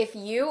If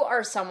you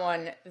are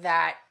someone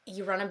that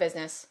you run a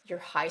business, you're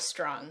high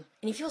strung,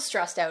 and you feel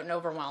stressed out and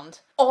overwhelmed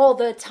all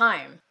the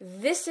time,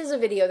 this is a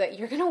video that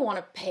you're going to want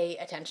to pay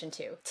attention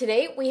to.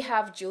 Today, we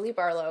have Julie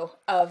Barlow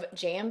of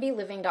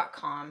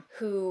jmbliving.com,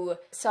 who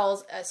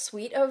sells a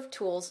suite of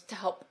tools to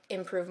help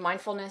improve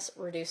mindfulness,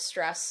 reduce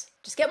stress,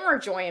 just get more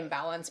joy and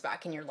balance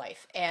back in your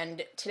life.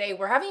 And today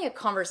we're having a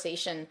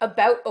conversation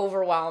about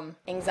overwhelm,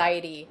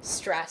 anxiety,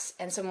 stress,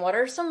 and what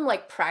are some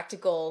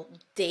practical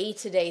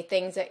day-to-day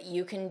things that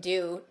you can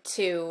do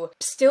to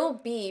still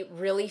be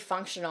really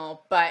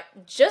functional, but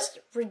just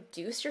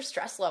reduce your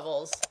stress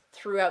levels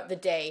throughout the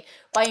day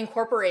by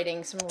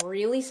incorporating some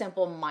really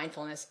simple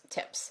mindfulness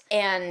tips.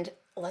 And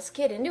let's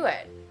get into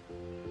it.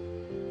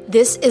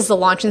 This is the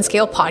Launch and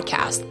Scale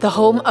podcast, the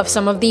home of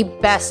some of the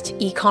best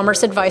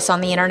e-commerce advice on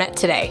the internet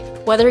today.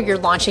 Whether you're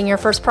launching your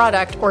first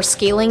product or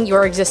scaling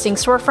your existing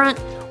storefront,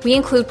 we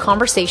include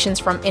conversations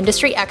from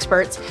industry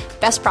experts,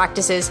 best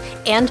practices,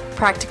 and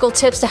practical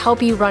tips to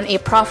help you run a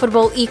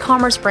profitable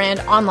e-commerce brand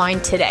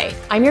online today.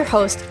 I'm your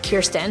host,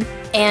 Kirsten,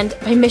 and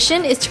my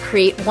mission is to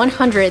create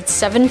 100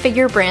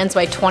 seven-figure brands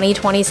by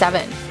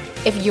 2027.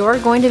 If you're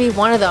going to be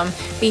one of them,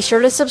 be sure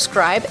to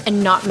subscribe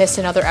and not miss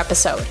another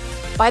episode.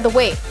 By the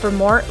way, for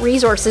more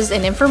resources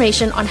and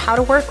information on how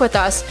to work with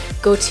us,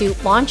 go to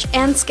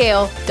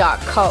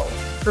launchandscale.co.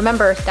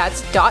 Remember,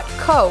 that's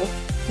 .co,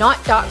 not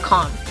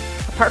 .com.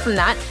 Apart from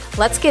that,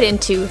 let's get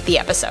into the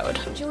episode.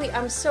 Julie,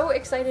 I'm so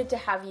excited to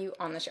have you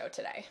on the show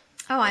today.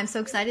 Oh, I'm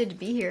so excited to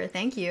be here.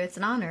 Thank you. It's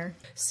an honor.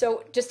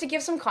 So just to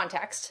give some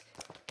context,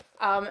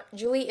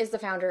 Julie is the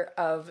founder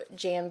of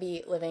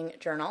JMB Living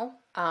Journal.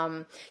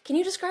 Can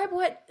you describe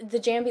what the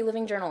JMB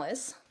Living Journal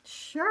is?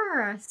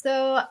 Sure.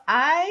 So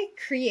I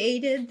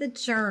created the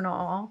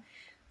journal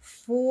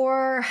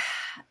for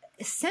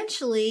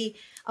essentially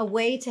a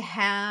way to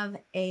have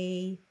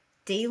a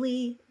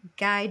daily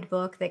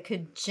guidebook that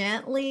could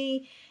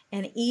gently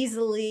and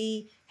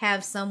easily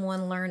have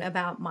someone learn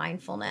about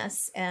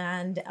mindfulness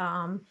and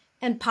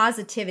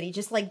positivity,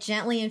 just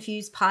gently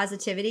infuse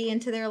positivity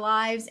into their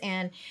lives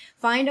and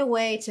find a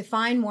way to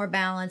find more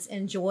balance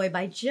and joy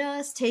by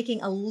just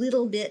taking a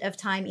little bit of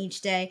time each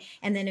day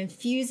and then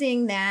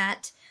infusing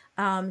that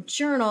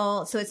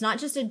journal. So it's not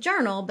just a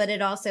journal, but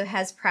it also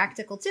has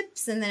practical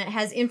tips, and then it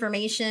has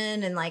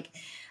information and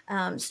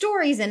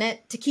stories in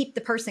it to keep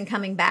the person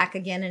coming back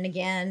again and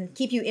again,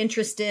 keep you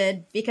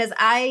interested. Because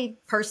I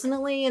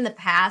personally in the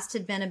past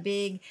had been a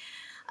big,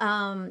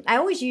 I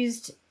always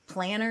used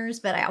planners,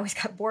 but I always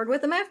got bored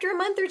with them after a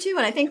month or two.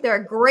 And I think they're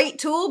a great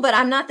tool, but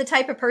I'm not the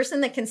type of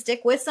person that can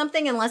stick with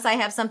something unless I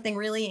have something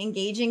really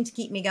engaging to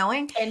keep me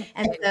going.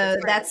 And so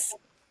that's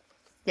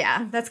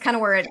kind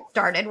of where it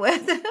started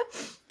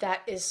with.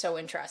 That is so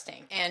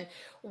interesting. And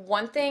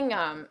one thing,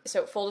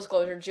 so full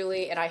disclosure,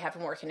 Julie and I have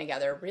been working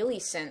together really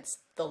since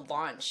the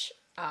launch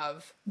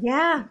of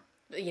of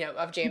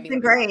JMB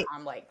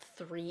Living.com,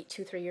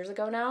 3 years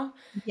ago now.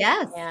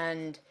 Yes.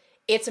 And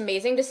it's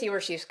amazing to see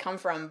where she's come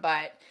from.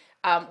 But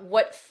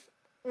what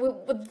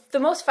the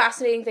most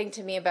fascinating thing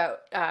to me about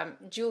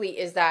Julie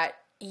is that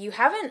you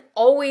haven't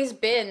always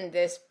been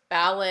this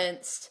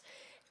balanced,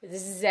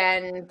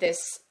 zen,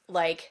 this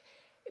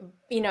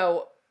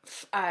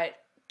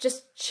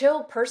just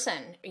chill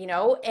person,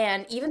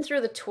 and even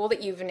through the tool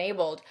that you've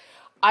enabled,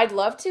 I'd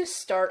love to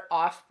start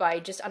off by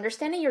just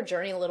understanding your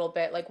journey a little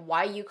bit,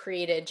 why you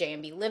created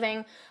JMB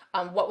Living,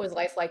 what was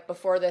life like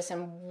before this,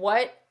 and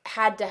what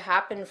had to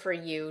happen for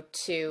you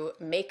to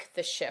make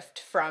the shift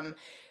from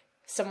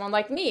someone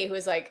like me, who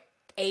is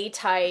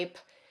A-type,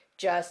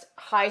 just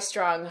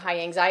high-strung, high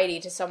anxiety,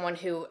 to someone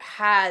who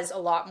has a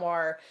lot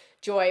more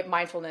joy,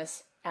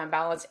 mindfulness, and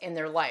balance in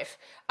their life.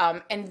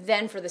 And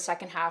then for the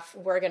second half,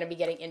 we're going to be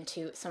getting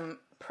into some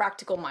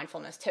practical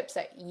mindfulness tips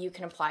that you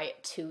can apply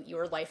to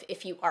your life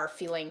if you are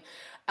feeling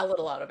a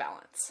little out of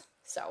balance.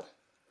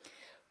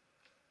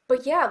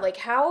 But yeah,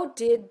 how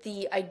did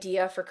the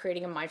idea for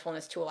creating a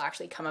mindfulness tool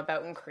actually come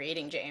about in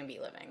creating JMB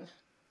Living?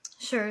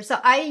 Sure. So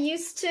I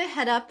used to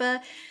head up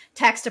a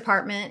tax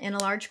department in a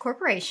large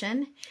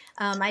corporation.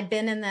 I'd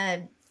been in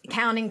the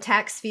accounting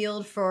tax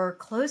field for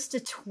close to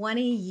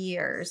 20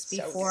 years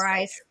before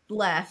I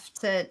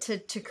left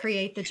to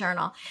create the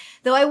journal.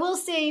 Though I will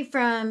say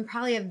from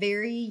probably a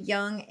very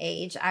young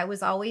age, I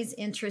was always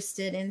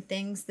interested in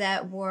things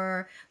that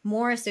were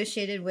more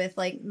associated with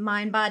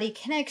mind-body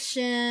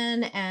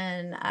connection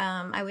and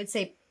I would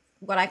say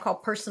what I call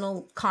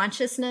personal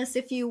consciousness,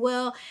 if you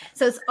will.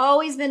 So it's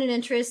always been an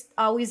interest,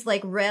 always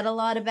read a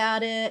lot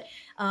about it.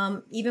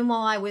 Even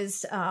while I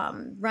was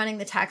running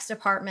the tax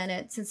department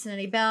at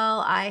Cincinnati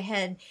Bell, I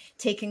had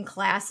taken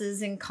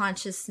classes in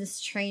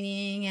consciousness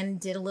training and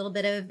did a little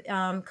bit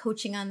of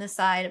coaching on the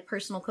side, of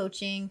personal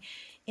coaching.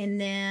 And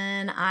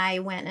then I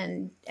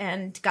went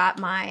and got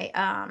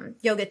my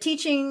yoga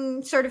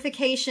teaching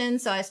certification.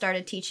 So I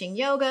started teaching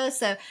yoga.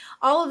 So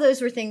all of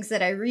those were things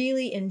that I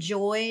really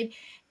enjoyed.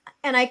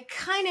 And I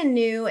kind of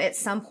knew at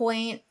some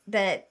point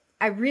that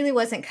I really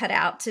wasn't cut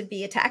out to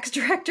be a tax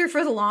director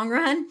for the long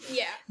run.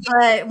 Yeah.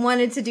 But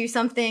wanted to do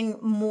something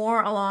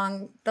more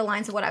along the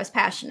lines of what I was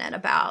passionate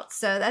about.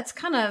 So that's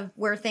kind of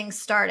where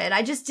things started.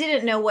 I just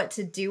didn't know what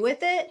to do with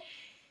it.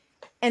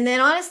 And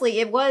then honestly,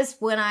 it was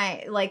when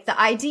I, like the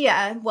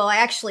idea, well, I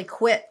actually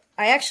quit.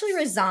 I actually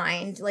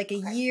resigned like a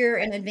year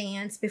in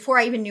advance before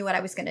I even knew what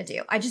I was going to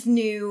do. I just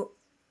knew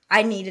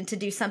I needed to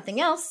do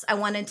something else. I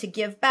wanted to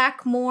give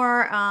back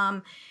more.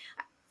 I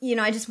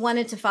just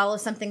wanted to follow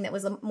something that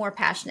was more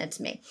passionate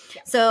to me.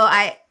 Yeah. So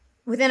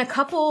within a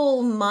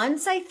couple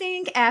months, I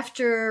think,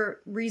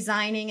 after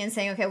resigning and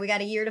saying, okay, we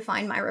got a year to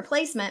find my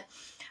replacement,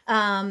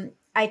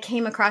 I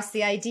came across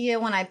the idea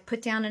when I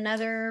put down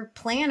another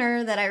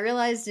planner that I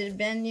realized it had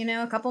been,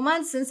 a couple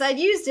months since I'd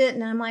used it.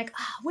 And I'm like,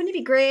 wouldn't it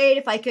be great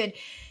if I could,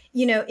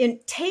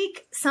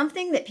 take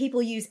something that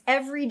people use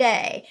every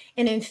day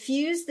and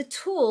infuse the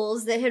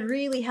tools that had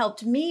really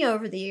helped me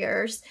over the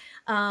years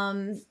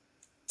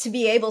to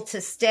be able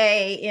to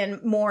stay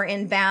more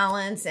in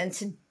balance and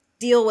to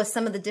deal with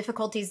some of the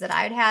difficulties that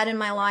I'd had in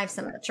my life,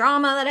 some of the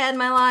trauma that I had in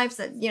my life,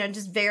 so,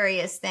 just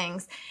various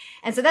things.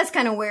 And so that's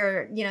kind of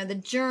where, the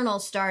journal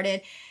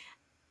started.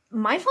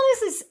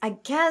 Mindfulness is, I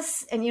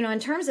guess, and, in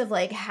terms of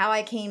like how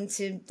I came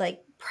to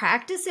like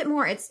practice it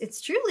more,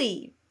 it's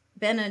truly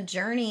been a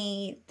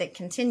journey that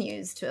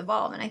continues to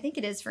evolve. And I think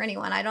it is for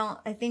anyone.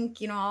 I think,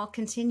 I'll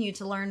continue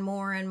to learn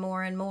more and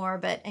more and more,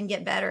 and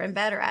get better and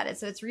better at it.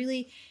 So it's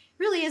really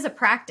is a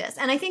practice.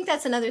 And I think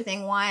that's another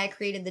thing why I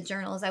created the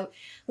journal is I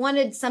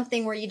wanted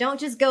something where you don't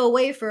just go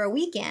away for a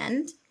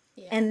weekend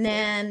and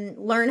then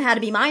learn how to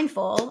be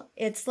mindful.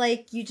 It's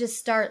like you just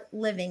start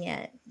living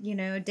it,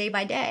 day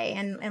by day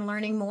and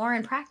learning more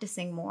and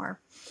practicing more.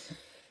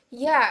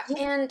 Yeah.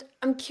 And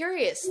I'm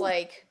curious,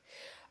 like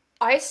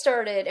I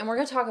started, and we're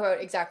going to talk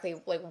about exactly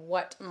like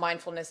what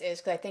mindfulness is,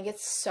 because I think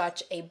it's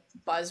such a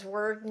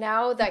buzzword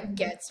now that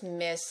gets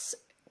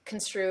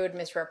misconstrued,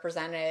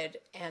 misrepresented,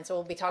 and so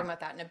we'll be talking about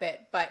that in a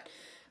bit. But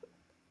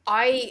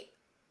I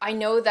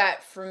know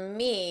that for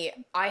me,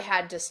 I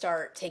had to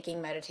start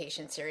taking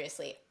meditation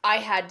seriously. I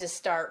had to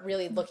start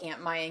really looking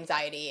at my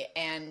anxiety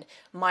and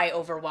my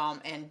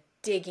overwhelm and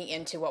digging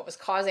into what was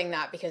causing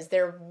that, because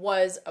there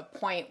was a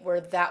point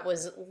where that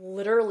was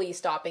literally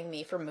stopping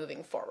me from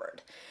moving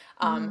forward.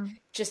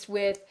 Just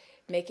with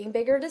making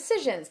bigger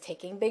decisions,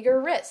 taking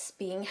bigger risks,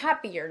 being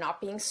happier, not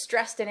being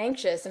stressed and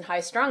anxious and high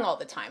strung all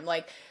the time.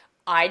 Like,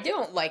 I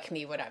don't like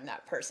me when I'm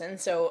that person.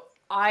 So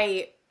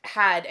I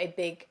had a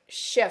big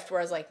shift where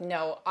I was like,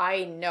 no,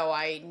 I know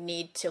I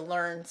need to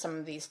learn some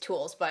of these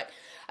tools. But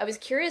I was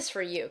curious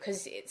for you,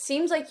 because it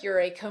seems like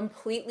you're a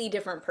completely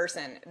different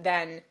person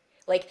than,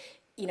 like,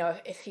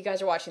 if you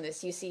guys are watching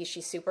this, you see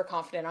she's super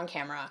confident on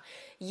camera.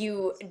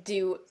 You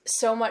do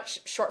so much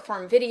short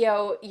form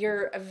video.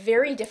 You're a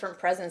very different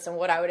presence than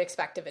what I would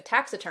expect of a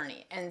tax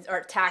attorney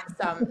or tax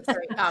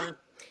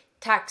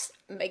tax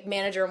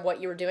manager and what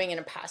you were doing in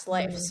a past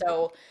life.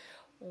 So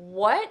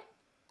what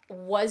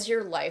was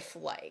your life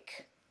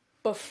like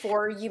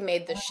before you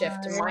made the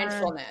shift to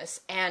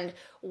mindfulness? And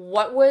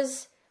what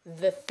was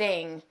the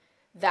thing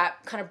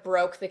that kind of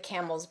broke the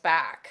camel's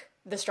back,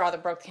 the straw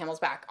that broke the camel's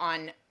back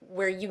on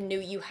where you knew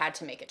you had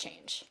to make a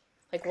change?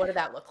 Like, what did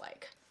that look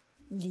like?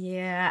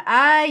 Yeah,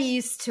 I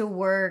used to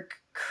work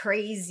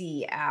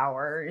crazy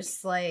hours,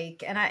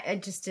 and I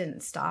just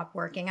didn't stop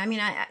working. I mean,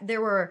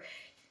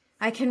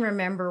 I can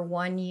remember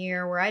one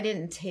year where I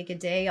didn't take a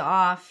day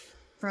off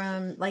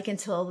from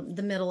until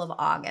the middle of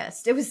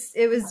August. It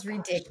was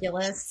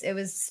ridiculous. It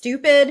was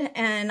stupid.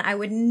 And I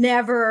would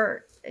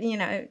never,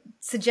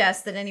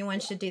 suggest that anyone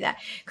should do that.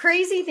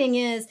 Crazy thing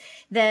is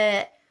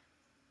that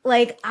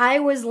I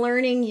was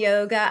learning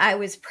yoga, I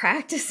was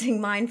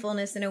practicing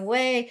mindfulness in a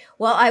way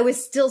while I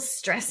was still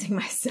stressing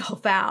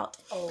myself out.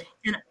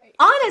 And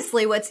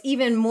honestly, what's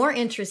even more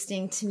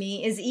interesting to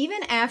me is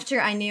even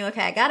after I knew,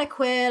 okay, I got to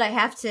quit. I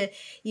have to,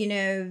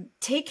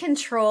 take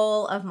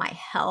control of my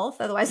health.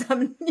 Otherwise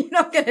I'm,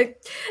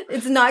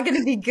 it's not going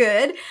to be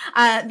good.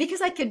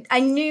 Because I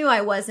knew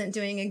I wasn't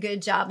doing a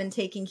good job in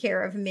taking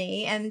care of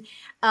me. And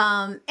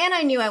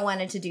I knew I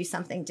wanted to do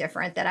something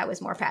different that I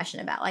was more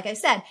passionate about, like I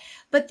said.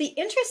 But the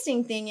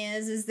interesting thing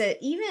is that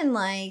even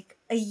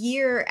a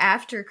year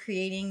after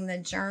creating the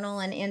journal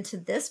and into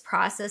this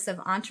process of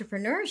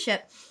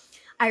entrepreneurship,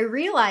 I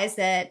realized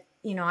that,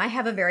 I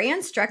have a very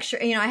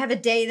unstructured, I have a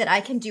day that I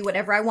can do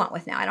whatever I want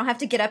with now. I don't have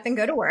to get up and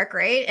go to work,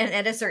 right? And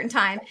at a certain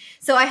time.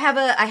 So I have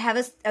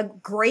a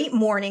great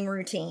morning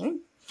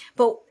routine,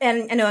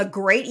 and a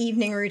great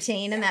evening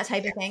routine and that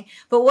type of thing.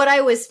 But what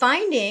I was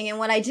finding and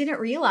what I didn't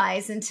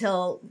realize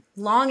until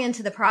long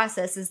into the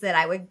process is that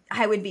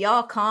I would be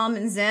all calm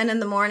and zen in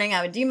the morning.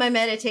 I would do my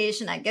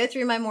meditation. I'd go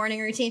through my morning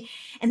routine.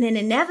 And then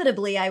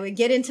inevitably I would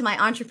get into my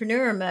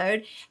entrepreneur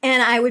mode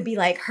and I would be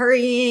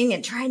hurrying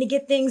and trying to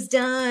get things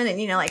done and,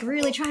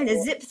 really trying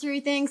to zip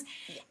through things.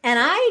 And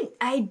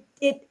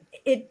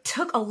it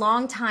took a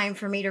long time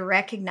for me to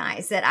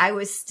recognize that I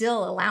was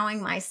still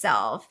allowing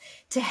myself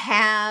to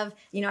have,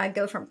 I'd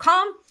go from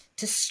calm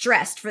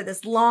stressed for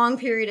this long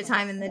period of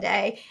time in the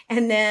day.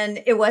 And then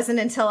it wasn't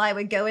until I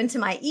would go into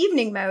my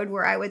evening mode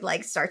where I would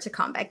like start to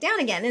calm back down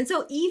again. And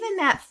so even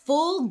that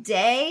full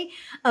day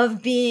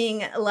of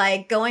being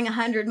like going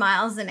 100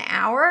 miles an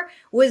hour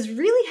was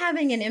really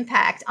having an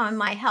impact on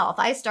my health.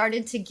 I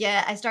started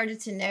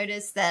to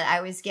notice that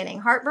I was getting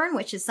heartburn,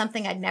 which is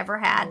something I'd never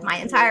had my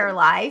entire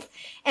life.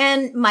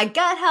 And my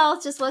gut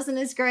health just wasn't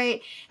as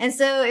great. And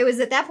so it was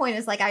at that point,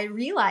 it's like I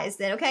realized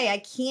that, okay, I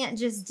can't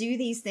just do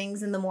these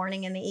things in the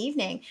morning and the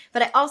evening,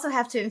 but I also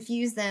have to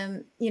infuse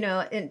them,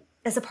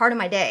 as a part of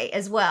my day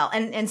as well,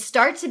 and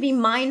start to be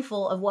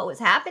mindful of what was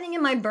happening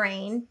in my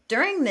brain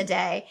during the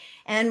day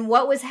and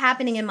what was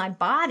happening in my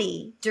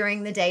body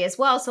during the day as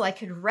well. So I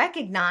could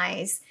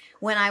recognize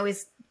when I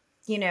was,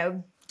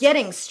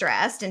 getting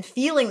stressed and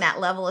feeling that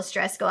level of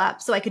stress go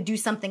up so I could do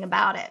something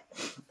about it.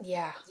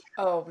 Yeah.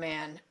 Oh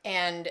man.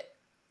 And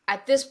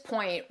at this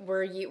point,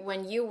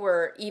 when you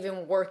were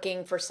even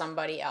working for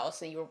somebody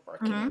else and you were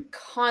working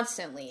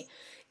constantly,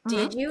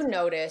 did you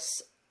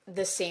notice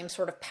the same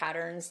sort of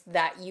patterns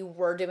that you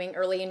were doing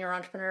early in your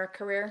entrepreneur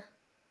career?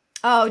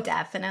 Oh,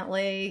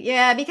 definitely.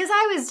 Yeah, because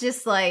I was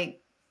just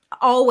like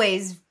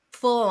always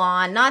full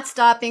on, not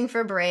stopping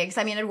for breaks.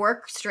 I mean, I'd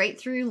work straight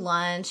through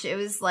lunch. It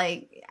was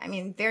like,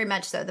 very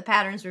much so. The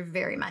patterns were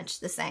very much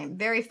the same.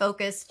 Very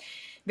focused,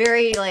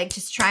 very like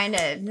just trying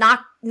to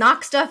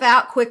knock stuff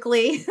out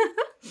quickly.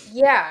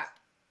 Yeah.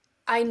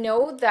 I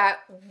know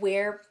that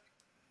where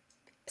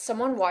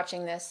someone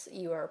watching this,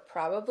 you are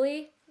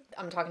probably,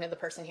 I'm talking to the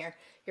person here,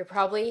 you're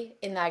probably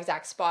in that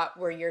exact spot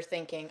where you're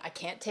thinking, I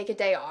can't take a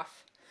day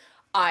off.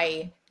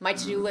 My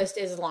to-do list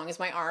is as long as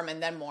my arm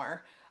and then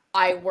more.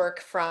 I work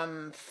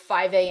from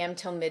 5 a.m.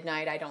 till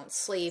midnight. I don't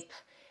sleep.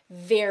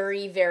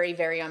 Very, very,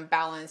 very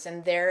unbalanced.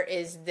 And there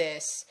is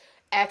this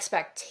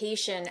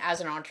expectation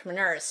as an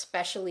entrepreneur,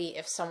 especially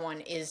if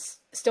someone is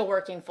still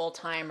working full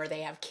time or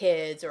they have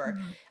kids or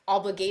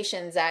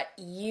obligations, that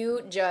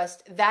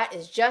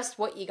is just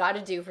what you got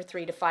to do for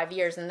 3 to 5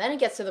 years. And then it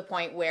gets to the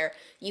point where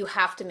you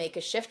have to make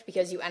a shift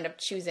because you end up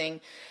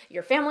choosing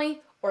your family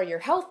or your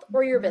health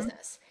or your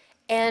business.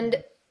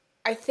 And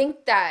I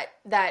think that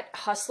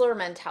hustler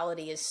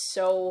mentality is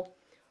so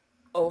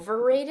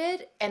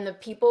overrated, and the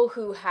people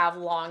who have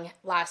long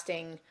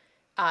lasting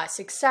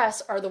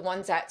success are the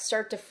ones that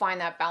start to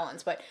find that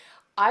balance. But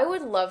I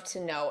would love to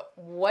know,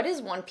 what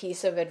is one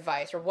piece of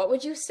advice, or what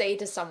would you say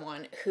to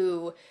someone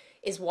who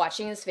is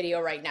watching this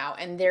video right now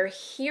and they're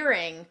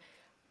hearing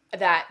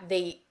that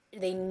they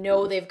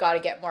know they've got to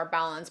get more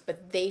balance,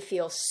 but they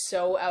feel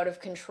so out of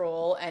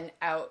control and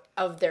out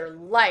of their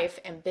life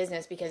and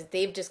business because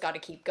they've just got to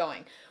keep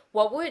going?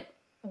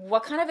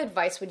 What kind of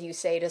advice would you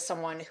say to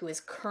someone who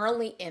is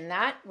currently in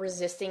that,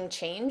 resisting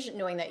change,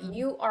 knowing that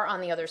you are on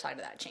the other side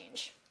of that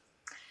change?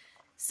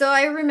 So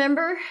I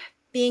remember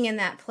being in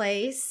that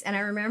place, and I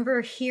remember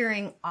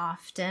hearing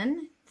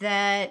often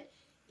that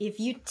if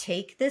you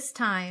take this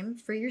time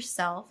for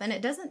yourself, and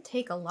it doesn't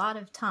take a lot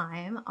of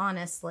time,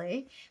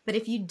 honestly, but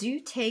if you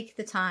do take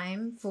the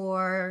time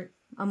for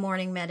a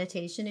morning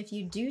meditation, if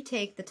you do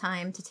take the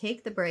time to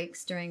take the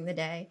breaks during the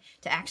day,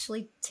 to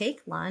actually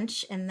take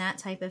lunch and that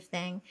type of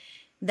thing,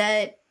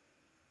 that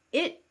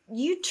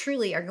you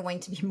truly are going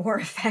to be more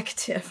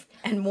effective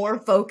and more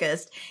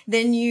focused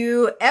than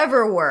you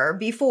ever were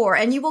before,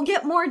 and you will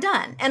get more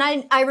done. And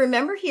I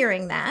remember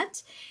hearing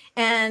that.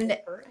 And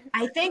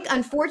I think,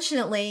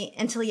 unfortunately,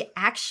 until you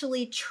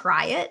actually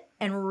try it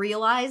and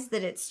realize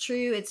that it's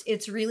true,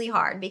 it's really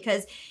hard,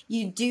 because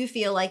you do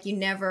feel like you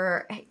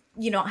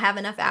don't have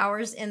enough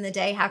hours in the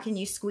day. How can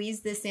you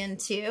squeeze this in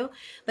too?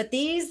 But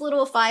these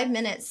little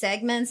 5-minute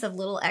segments of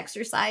little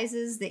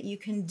exercises that you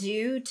can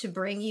do to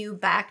bring you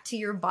back to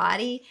your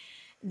body,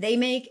 they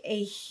make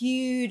a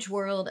huge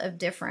world of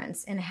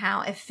difference in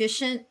how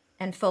efficient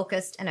and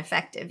focused and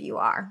effective you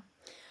are.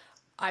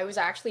 I was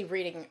actually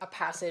reading a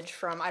passage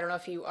from, I don't know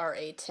if you are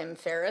a Tim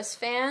Ferriss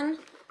fan,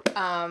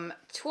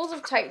 Tools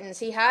of Titans.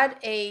 He had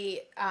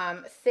a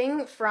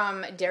thing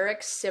from Derek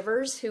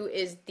Sivers, who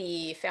is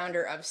the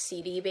founder of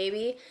CD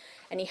Baby.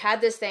 And he had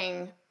this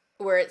thing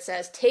where it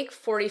says, take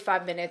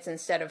 45 minutes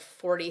instead of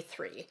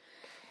 43.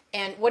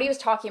 And what he was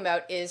talking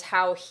about is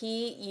how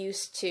he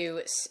used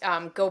to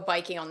go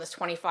biking on this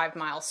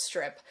 25-mile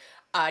strip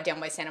down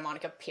by Santa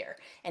Monica Pier.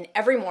 And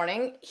every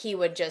morning he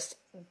would just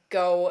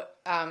go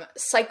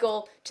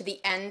cycle to the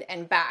end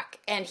and back.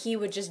 And he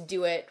would just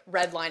do it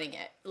redlining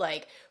it,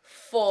 like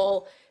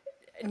full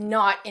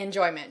not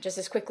enjoyment, just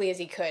as quickly as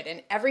he could.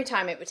 And every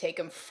time it would take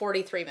him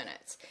 43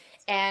 minutes.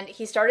 And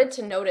he started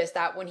to notice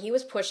that when he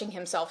was pushing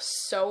himself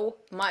so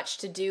much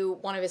to do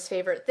one of his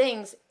favorite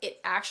things, it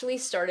actually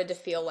started to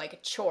feel like a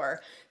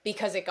chore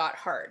because it got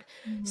hard.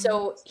 Mm-hmm.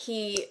 So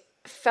he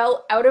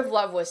fell out of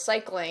love with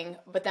cycling,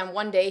 but then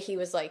one day he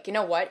was like, you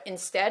know what?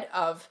 Instead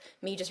of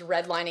me just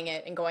redlining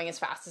it and going as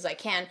fast as I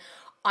can,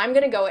 I'm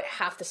going to go at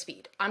half the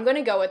speed. I'm going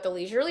to go at the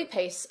leisurely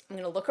pace. I'm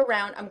going to look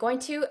around. I'm going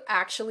to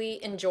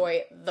actually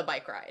enjoy the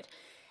bike ride.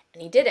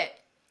 And he did it.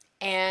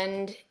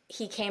 And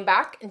he came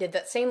back and did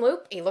that same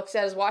loop. He looked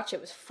at his watch.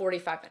 It was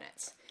 45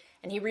 minutes.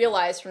 And he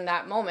realized from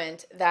that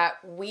moment that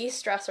we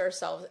stress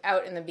ourselves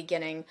out in the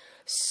beginning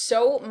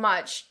so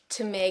much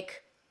to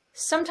make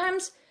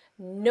sometimes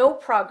no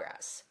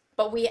progress,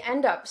 but we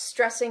end up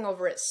stressing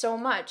over it so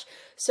much.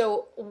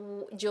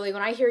 So, Julie,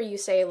 when I hear you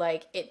say,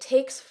 like, it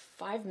takes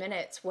 5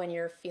 minutes when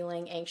you're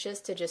feeling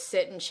anxious to just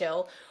sit and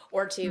chill,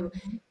 or to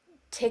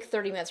take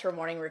 30 minutes for a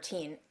morning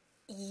routine,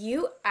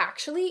 you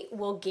actually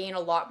will gain a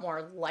lot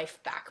more life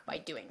back by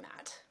doing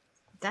that.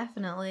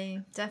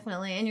 Definitely.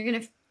 And you're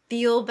going to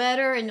feel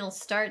better, and you'll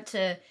start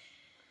to,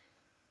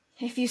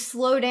 if you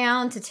slow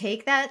down to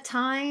take that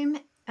time,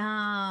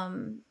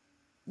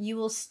 you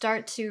will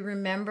start to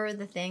remember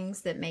the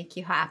things that make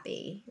you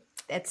happy.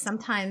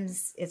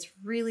 Sometimes it's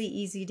really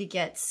easy to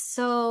get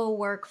so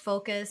work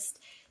focused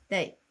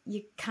that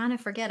you kind of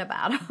forget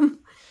about them.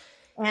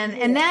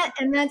 And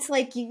that's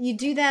like, you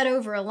do that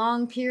over a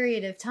long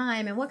period of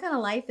time. And what kind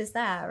of life is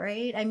that,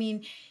 right? I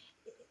mean,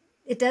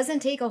 it doesn't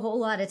take a whole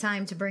lot of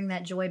time to bring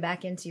that joy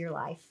back into your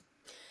life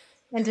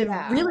and to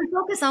really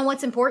focus on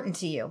what's important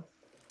to you.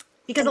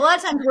 Because a lot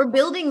of times we're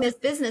building this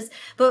business,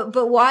 but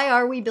why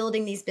are we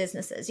building these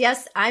businesses?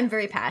 Yes, I'm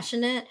very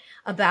passionate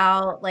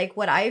about like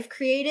what I've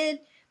created,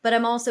 but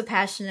I'm also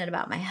passionate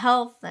about my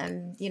health,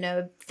 and,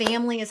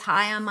 family is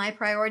high on my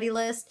priority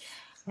list.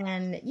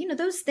 And,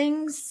 those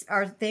things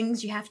are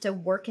things you have to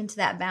work into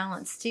that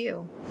balance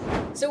too.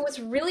 So what's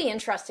really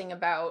interesting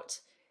about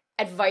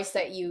advice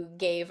that you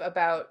gave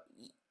about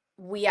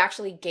we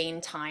actually gain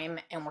time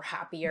and we're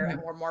happier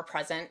and we're more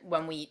present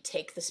when we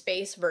take the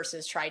space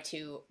versus try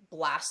to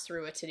blast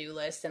through a to-do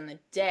list in the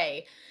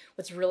day.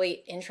 What's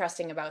really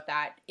interesting about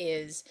that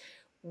is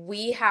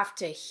we have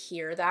to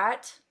hear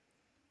that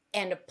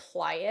and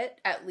apply it,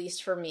 at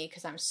least for me,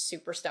 because I'm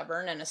super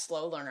stubborn and a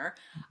slow learner.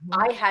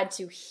 I had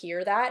to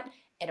hear that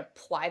and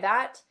apply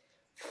that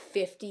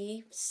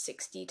 50,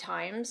 60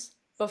 times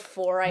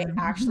before I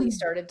actually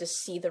started to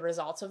see the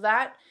results of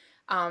that.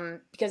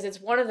 Because it's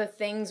one of the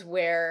things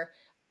where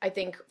I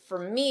think for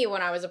me,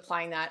 when I was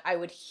applying that, I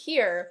would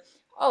hear,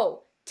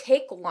 oh,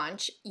 take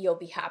lunch, you'll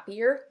be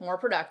happier, more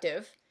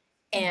productive,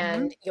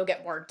 and you'll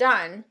get more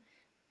done.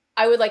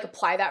 I would like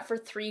apply that for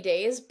 3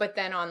 days, but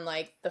then on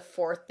like the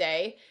fourth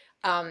day,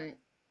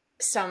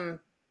 some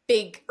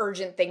big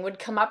urgent thing would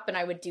come up and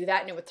I would do that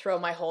and it would throw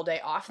my whole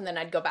day off. And then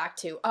I'd go back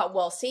to, oh,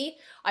 well, see,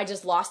 I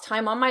just lost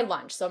time on my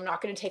lunch, so I'm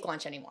not going to take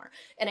lunch anymore.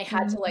 And I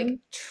had to like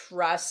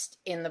trust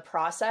in the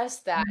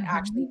process that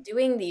actually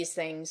doing these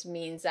things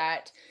means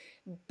that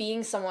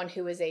being someone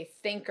who is a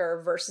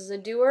thinker versus a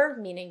doer,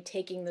 meaning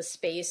taking the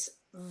space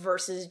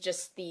versus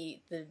just the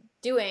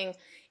doing,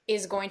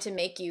 is going to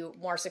make you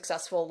more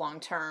successful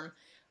long-term,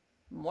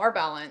 more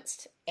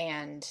balanced,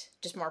 and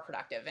just more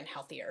productive and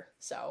healthier.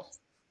 So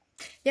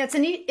yeah, it's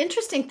an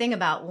interesting thing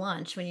about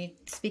lunch. When you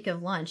speak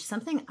of lunch,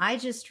 something I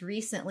just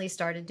recently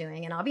started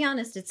doing, and I'll be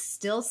honest, it's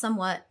still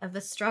somewhat of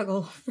a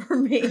struggle for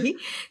me,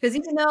 because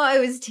even though I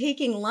was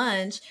taking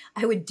lunch,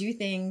 I would do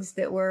things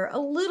that were a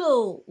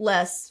little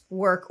less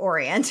work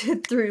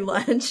oriented through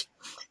lunch.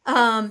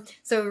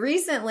 So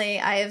recently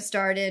I have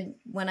started,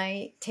 when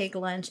I take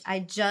lunch,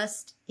 I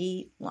just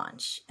eat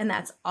lunch, and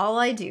that's all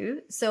I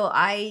do. So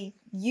I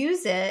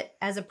use it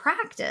as a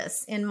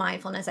practice in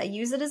mindfulness. I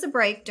use it as a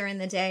break during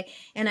the day,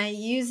 and I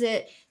use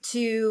it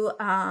to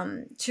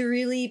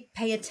really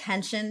pay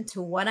attention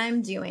to what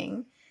I'm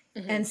doing.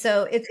 And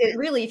so it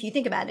really, if you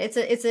think about it,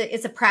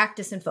 it's a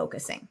practice in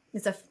focusing.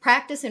 It's a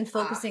practice in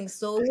focusing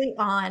solely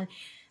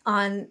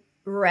on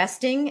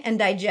resting and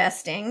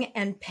digesting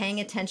and paying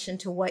attention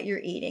to what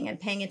you're eating, and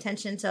paying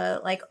attention to,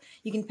 like,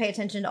 you can pay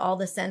attention to all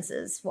the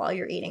senses while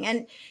you're eating.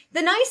 And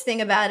the nice thing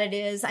about it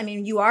is, I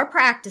mean, you are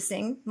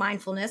practicing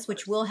mindfulness,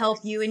 which will help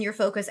you in your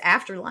focus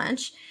after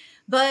lunch,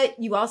 but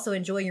you also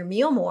enjoy your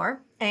meal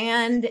more.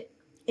 And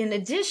in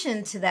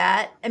addition to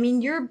that, I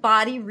mean, your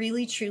body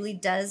really truly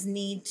does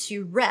need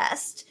to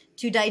rest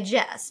to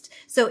digest.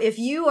 So if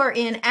you are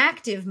in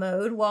active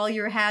mode while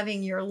you're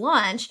having your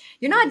lunch,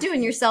 you're not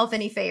doing yourself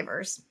any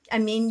favors. I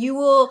mean, you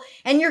will,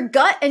 and your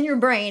gut and your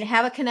brain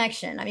have a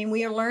connection. I mean,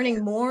 we are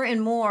learning more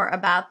and more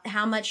about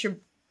how much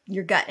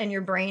your gut and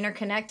your brain are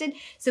connected.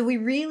 So we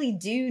really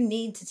do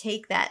need to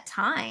take that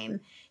time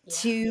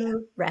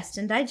to rest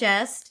and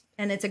digest.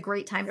 And it's a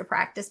great time to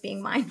practice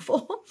being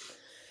mindful.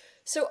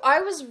 So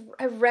I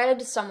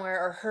read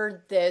somewhere or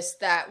heard this,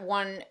 that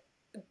one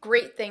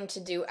great thing to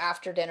do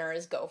after dinner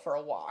is go for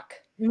a walk.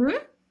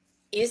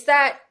 Is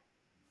that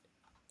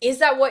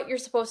what you're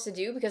supposed to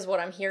do? Because what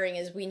I'm hearing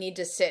is we need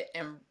to sit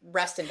and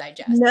rest and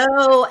digest.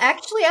 No,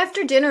 actually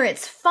after dinner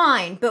it's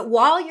fine. But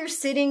while you're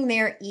sitting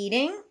there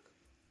eating,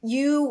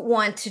 you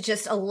want to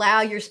just allow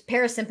your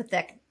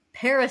parasympathetic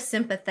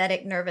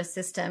nervous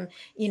system,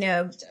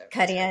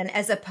 cut in,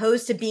 as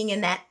opposed to being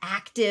in that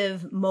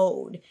active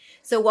mode.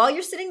 So while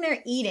you're sitting there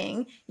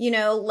eating,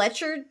 let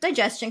your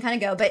digestion kind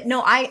of go. But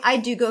no, I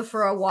do go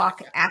for a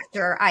walk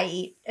after I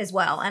eat as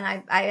well.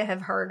 And I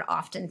have heard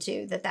often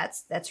too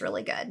that's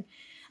really good.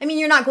 I mean,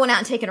 you're not going out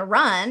and taking a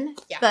run,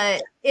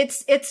 but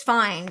it's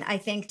fine, I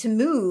think, to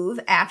move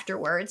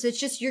afterwards. It's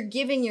just you're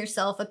giving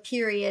yourself a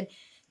period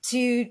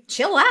to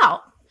chill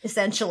out.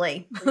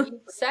 essentially.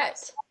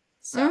 Reset.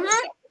 So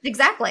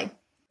Exactly.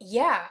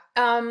 yeah.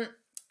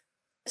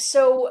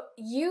 So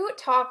you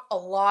talk a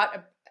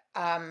lot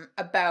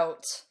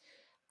about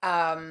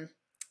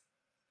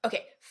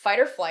okay, fight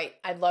or flight.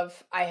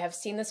 I have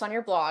seen this on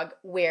your blog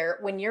where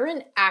when you're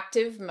in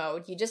active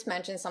mode, you just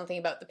mentioned something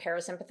about the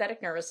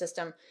parasympathetic nervous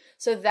system.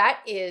 So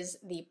that is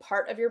the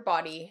part of your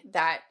body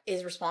that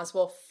is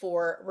responsible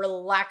for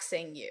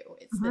relaxing you.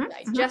 It's the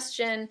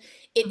digestion,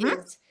 it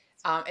is,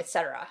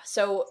 etc.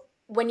 So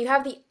when you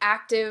have the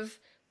active,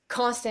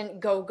 constant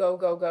go, go,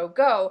 go, go,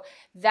 go,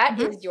 that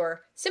is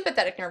your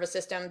sympathetic nervous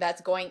system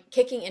that's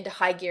kicking into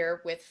high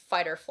gear with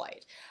fight or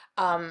flight.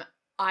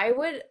 I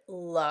would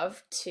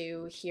love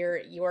to hear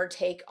your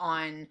take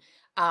on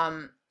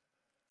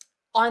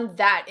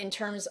that in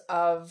terms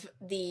of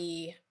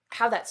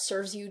how that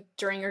serves you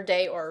during your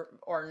day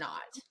or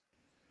not.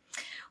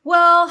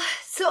 Well,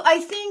 so I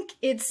think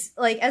it's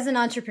like, as an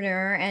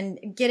entrepreneur,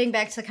 and getting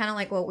back to kind of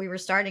like what we were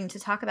starting to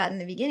talk about in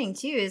the beginning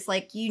too, is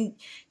like you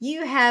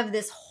have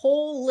this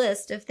whole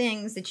list of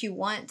things that you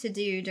want to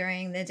do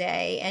during the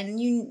day, and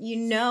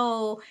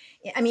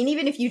I mean,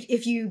 even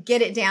if you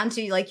get it down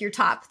to like your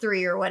top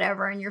 3 or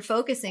whatever, and you're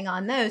focusing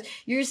on those,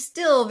 you're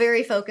still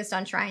very focused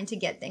on trying to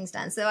get things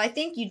done. So I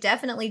think you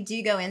definitely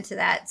do go into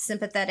that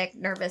sympathetic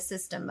nervous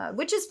system mode,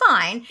 which is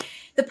fine.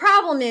 The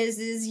problem is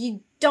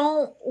you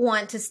don't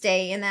want to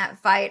stay in that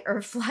fight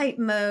or flight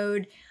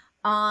mode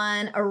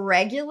on a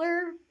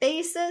regular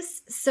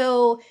basis.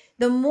 So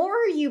the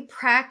more you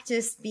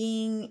practice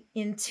being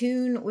in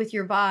tune with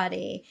your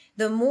body,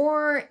 the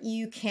more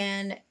you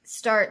can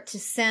start to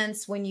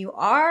sense when you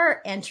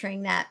are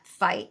entering that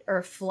fight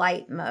or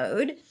flight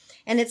mode.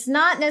 And it's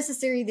not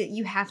necessary that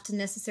you have to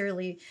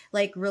necessarily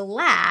like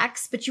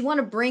relax, but you want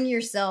to bring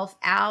yourself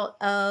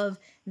out of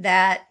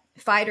that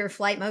fight or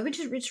flight mode,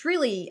 which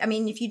really, I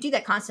mean, if you do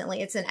that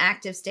constantly, it's an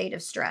active state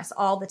of stress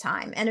all the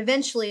time. And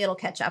eventually it'll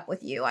catch up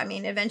with you. I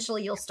mean,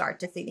 eventually you'll start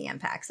to see the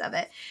impacts of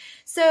it.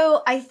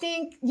 So I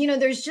think,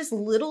 there's just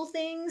little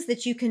things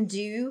that you can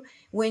do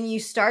when you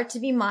start to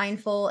be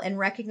mindful and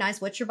recognize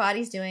what your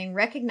body's doing,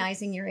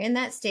 recognizing you're in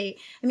that state.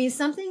 I mean,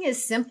 something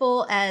as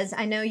simple as,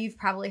 I know you've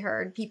probably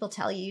heard people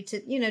tell you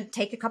to,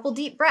 take a couple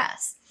deep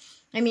breaths.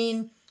 I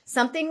mean,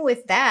 something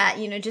with that,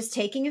 just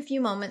taking a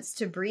few moments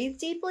to breathe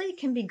deeply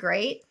can be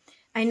great.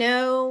 I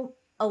know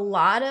a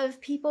lot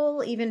of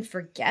people even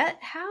forget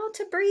how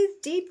to breathe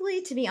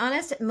deeply, to be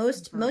honest.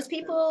 Most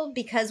people,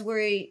 because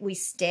we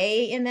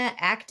stay in that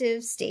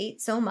active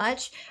state so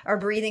much, are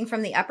breathing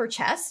from the upper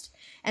chest.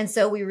 And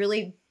so we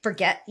really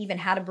forget even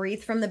how to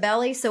breathe from the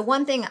belly. So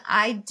one thing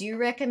I do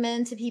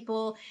recommend to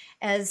people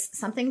as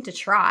something to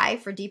try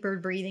for deeper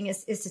breathing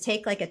is to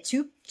take like a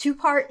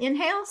two-part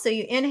inhale. So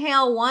you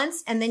inhale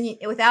once, and then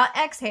without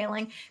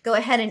exhaling, go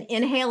ahead and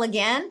inhale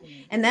again.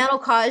 And that'll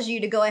cause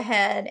you to go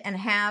ahead and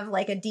have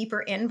like a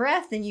deeper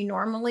in-breath than you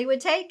normally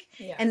would take.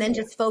 Yeah. And then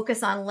just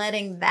focus on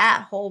letting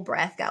that whole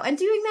breath go. And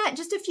doing that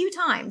just a few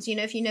times.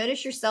 If you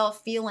notice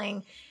yourself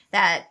feeling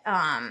that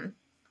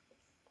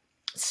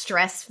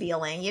stress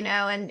feeling,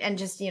 and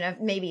just,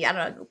 maybe, I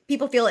don't know,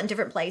 people feel it in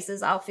different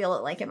places. I'll feel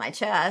it like in my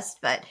chest,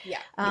 but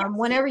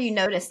whenever you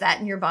notice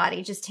that in your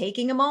body, just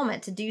taking a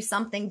moment to do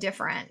something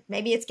different.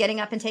 Maybe it's getting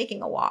up and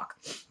taking a walk.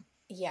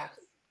 Yeah.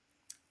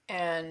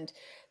 And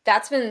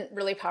that's been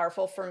really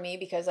powerful for me,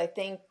 because I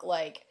think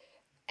like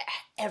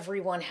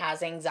everyone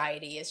has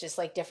anxiety. It's just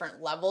like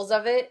different levels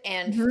of it.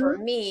 And for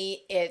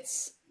me,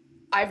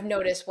 I've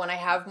noticed when I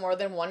have more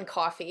than one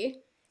coffee,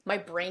 my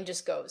brain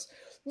just goes,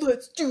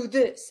 let's do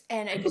this.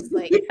 And I just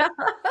like,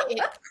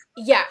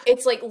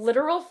 it's like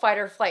literal fight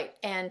or flight.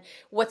 And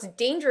what's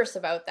dangerous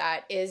about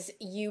that is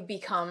you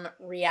become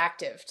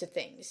reactive to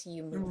things.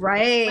 You move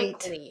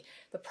quickly.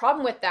 The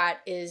problem with that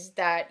is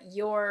that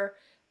your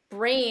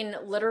brain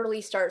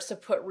literally starts to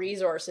put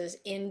resources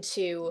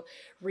into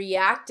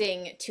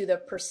reacting to the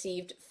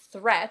perceived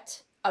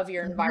threat of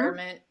your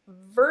environment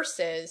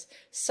versus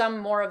some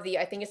more of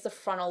I think it's the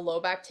frontal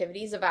lobe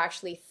activities of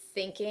actually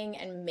thinking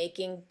and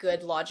making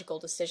good logical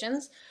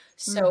decisions.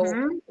 So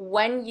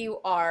when you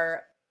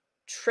are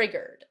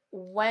triggered,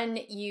 when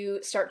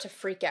you start to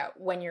freak out,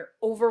 when you're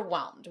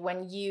overwhelmed,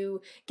 when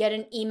you get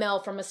an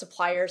email from a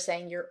supplier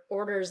saying your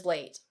order's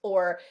late,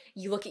 or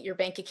you look at your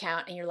bank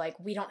account and you're like,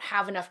 we don't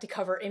have enough to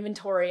cover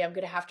inventory, I'm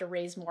going to have to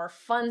raise more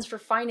funds for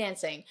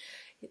financing,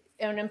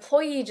 an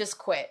employee just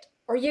quit,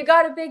 or you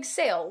got a big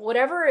sale,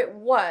 whatever it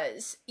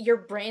was, your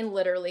brain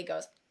literally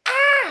goes,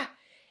 ah!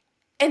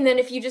 And then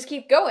if you just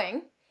keep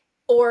going,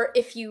 or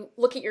if you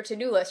look at your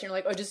to-do list and you're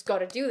like, oh, just got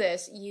to do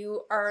this,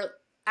 you are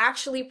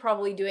actually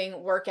probably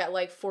doing work at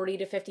like 40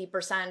 to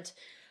 50%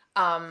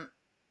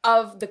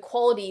 of the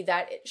quality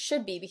that it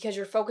should be, because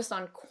you're focused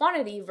on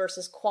quantity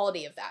versus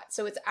quality of that.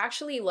 So it's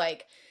actually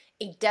like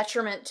a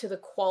detriment to the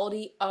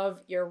quality of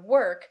your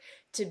work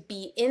to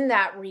be in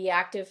that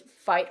reactive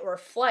fight or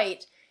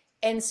flight.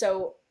 And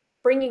so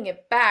bringing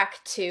it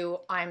back to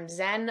I'm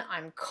zen,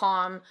 I'm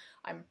calm,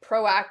 I'm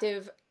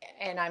proactive,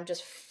 and I'm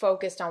just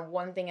focused on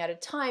one thing at a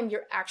time,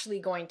 you're actually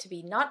going to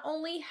be not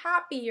only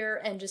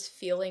happier and just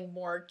feeling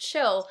more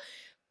chill,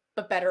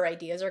 but better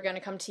ideas are going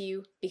to come to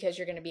you because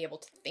you're going to be able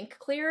to think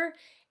clearer.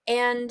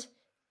 And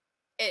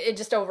it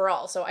just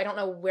overall. So I don't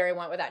know where I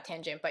went with that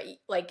tangent, but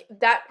like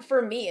that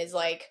for me is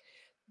like,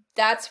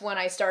 that's when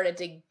I started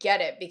to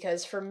get it,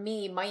 because for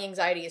me, my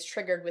anxiety is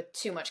triggered with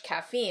too much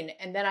caffeine.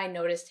 And then I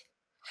noticed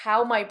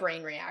how my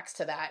brain reacts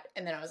to that.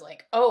 And then I was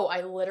like, oh,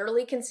 I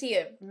literally can see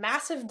a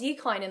massive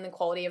decline in the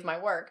quality of my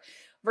work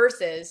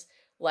versus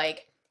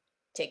like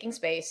taking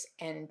space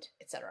and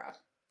etc.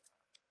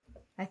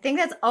 I think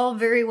that's all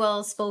very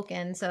well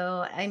spoken.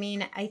 So, I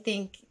mean, I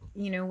think,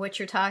 what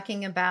you're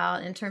talking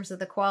about in terms of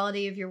the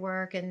quality of your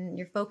work and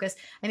your focus,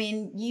 I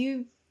mean,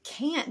 you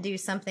can't do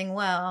something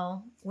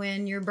well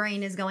when your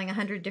brain is going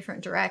 100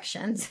 different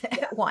directions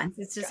at once.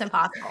 It's just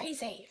impossible.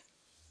 Crazy.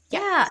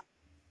 Yeah.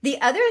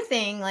 The other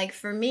thing, like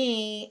for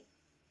me,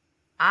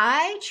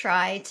 I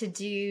try to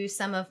do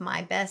some of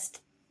my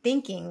best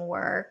thinking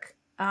work.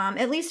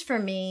 At least for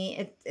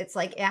me, it's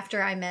like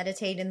after I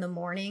meditate in the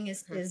morning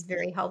is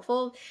very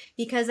helpful,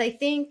 because I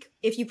think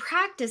if you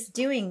practice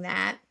doing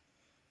that,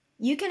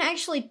 you can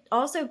actually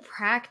also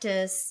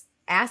practice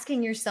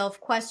asking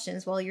yourself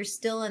questions while you're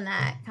still in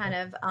that kind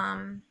of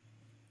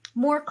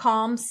more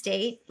calm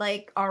state,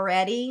 like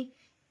already.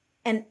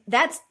 And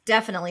that's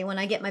definitely when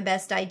I get my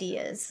best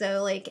ideas.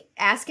 So like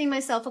asking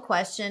myself a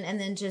question and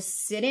then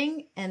just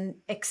sitting and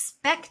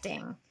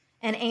expecting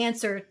an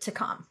answer to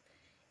come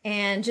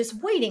and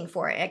just waiting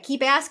for it. I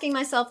keep asking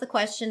myself the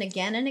question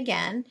again and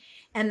again.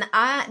 And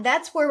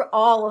that's where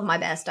all of my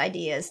best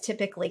ideas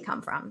typically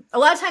come from. A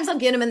lot of times I'll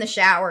get them in the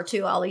shower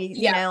too. I'll,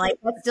 like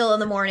that's still in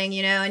the morning,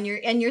 and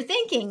you're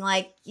thinking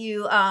like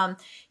you're not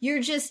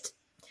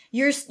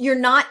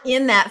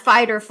in that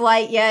fight or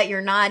flight yet.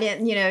 You're not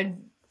in, you're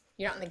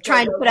not in the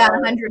trying to put out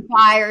 100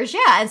 fires.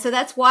 Yeah. And so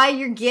that's why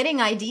you're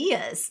getting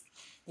ideas.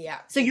 Yeah.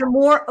 So you're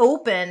more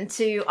open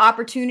to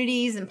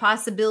opportunities and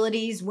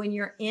possibilities when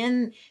you're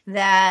in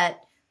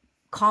that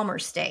calmer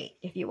state,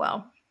 if you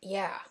will.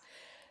 Yeah.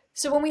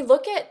 So when we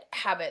look at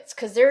habits,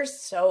 because there's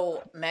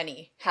so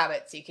many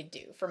habits you could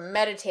do, from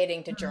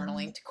meditating to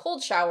journaling to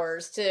cold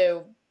showers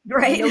to no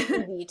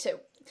TV to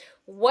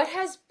what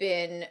has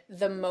been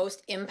the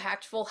most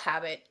impactful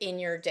habit in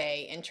your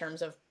day in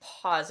terms of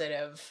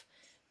positive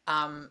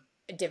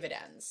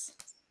dividends?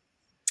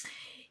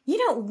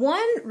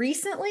 One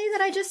recently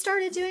that I just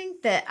started doing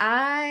that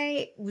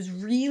I was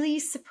really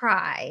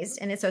surprised,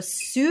 and it's a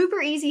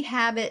super easy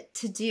habit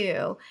to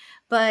do,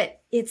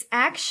 but it's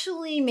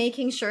actually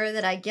making sure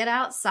that I get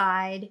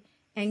outside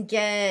and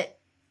get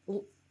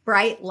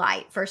bright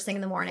light first thing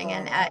in the morning.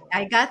 And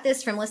I got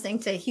this from listening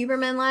to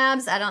Huberman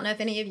Labs. I don't know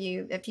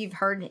if you've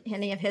heard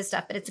any of his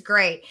stuff, but it's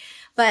great.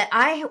 But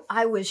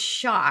I was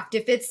shocked.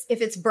 If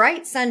it's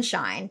bright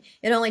sunshine,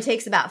 it only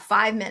takes about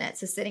 5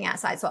 minutes of sitting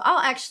outside. So I'll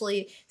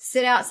actually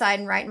sit outside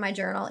and write in my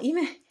journal,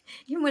 even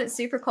when it's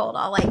super cold.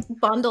 I'll like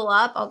bundle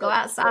up, I'll go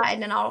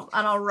outside and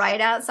I'll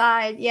write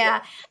outside.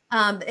 Yeah.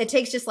 It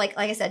takes just like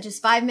I said,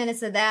 just 5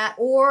 minutes of that.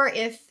 Or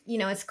if,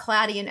 it's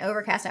cloudy and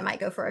overcast, I might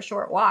go for a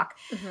short walk.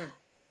 Mm-hmm.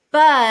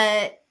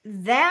 But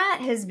that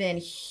has been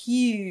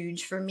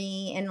huge for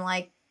me in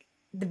like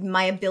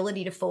my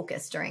ability to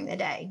focus during the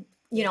day,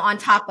 on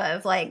top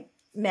of like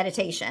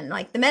meditation.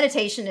 Like the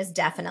meditation is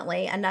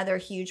definitely another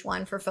huge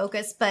one for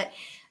focus, but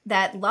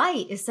that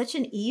light is such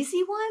an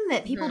easy one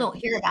that people don't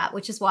hear about,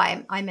 which is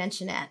why I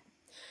mention it.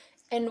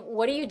 And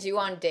what do you do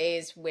on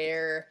days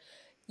where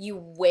you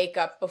wake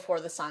up before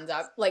the sun's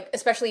up? Like,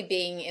 especially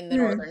being in the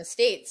northern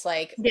states,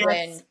 like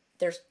when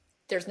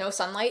there's no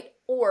sunlight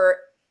or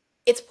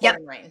it's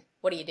pouring rain.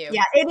 What do you do?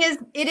 Yeah,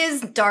 it is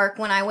dark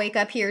when I wake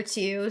up here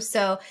too.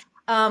 So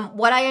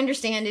what I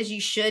understand is you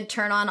should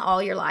turn on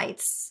all your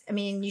lights. I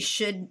mean, you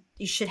should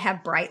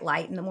have bright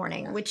light in the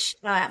morning, which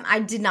I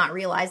did not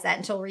realize that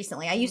until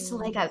recently. I used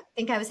to I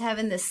think I was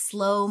having this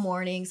slow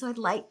morning, so I'd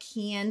light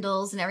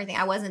candles and everything.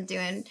 That wasn't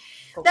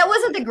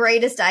the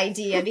greatest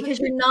idea, because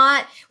you're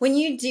not, when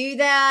you do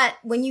that,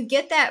 when you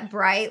get that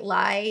bright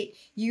light,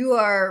 you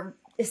are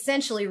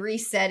essentially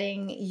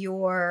resetting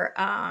your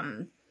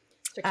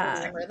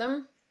circadian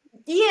rhythm.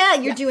 Yeah,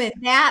 you're doing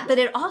that, but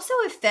it also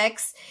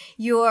affects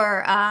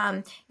your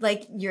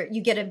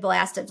you get a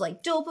blast of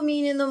like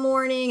dopamine in the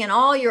morning, and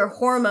all your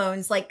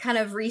hormones like kind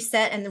of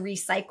reset and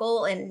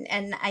recycle,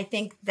 and I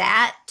think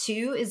that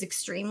too is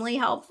extremely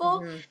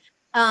helpful.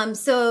 Mm-hmm.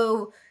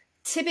 So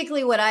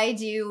typically what I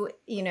do,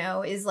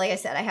 is like I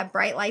said, I have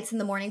bright lights in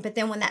the morning, but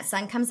then when that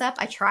sun comes up,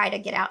 I try to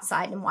get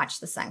outside and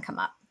watch the sun come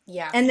up.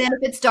 Yeah. And then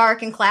if it's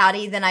dark and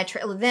cloudy, then I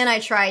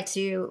try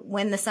to,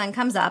 when the sun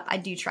comes up, I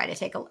do try to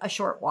take a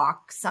short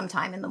walk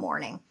sometime in the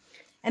morning.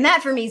 And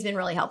that for me has been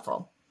really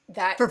helpful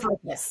for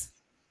focus.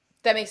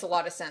 That makes a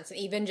lot of sense. And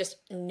even just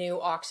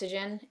new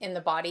oxygen in the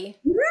body,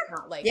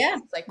 not like,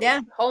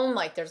 home,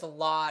 like there's a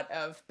lot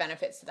of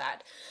benefits to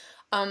that.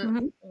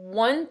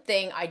 One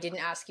thing I didn't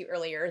ask you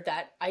earlier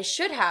that I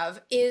should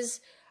have is,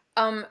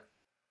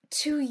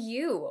 to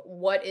you,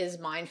 what is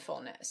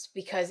mindfulness?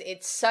 Because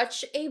it's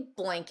such a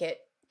blanket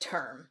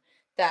term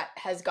that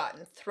has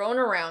gotten thrown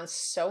around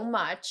so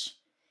much.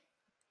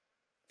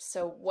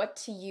 So what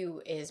to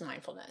you is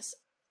mindfulness?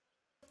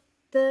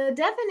 The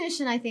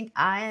definition I think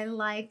I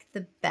like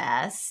the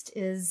best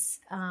is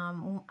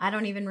I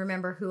don't even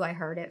remember who I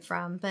heard it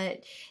from,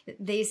 but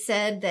they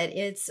said that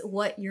it's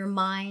what your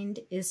mind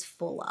is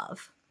full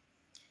of.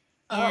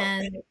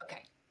 And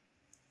okay.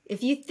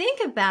 if you think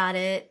about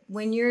it,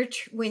 when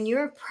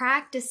you're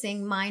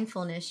practicing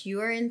mindfulness,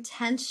 you are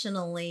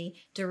intentionally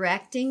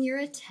directing your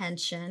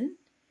attention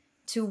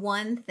to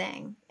one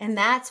thing, and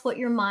that's what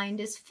your mind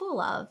is full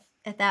of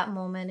at that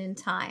moment in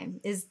time,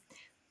 is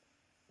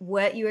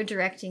what you are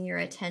directing your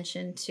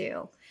attention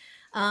to.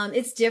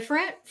 It's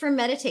different from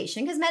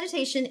meditation, because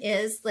meditation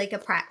is like a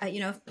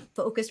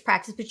focused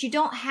practice, but you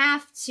don't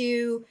have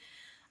to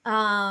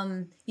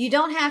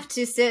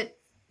sit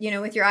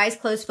with your eyes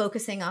closed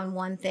focusing on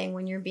one thing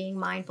when you're being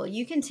mindful.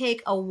 You can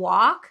take a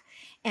walk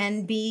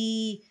and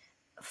be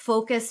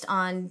focused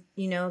on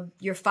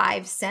your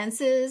five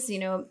senses,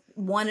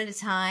 one at a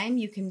time.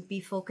 You can be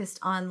focused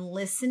on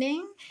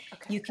listening.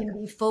 Okay. You can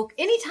be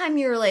anytime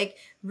you're like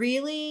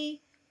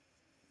really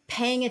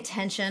paying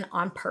attention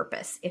on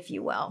purpose, if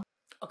you will.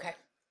 Okay.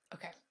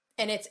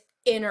 And it's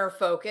inner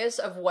focus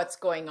of what's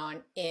going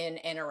on in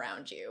and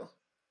around you.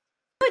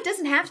 It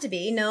doesn't have to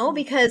be, no,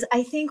 because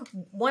I think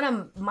one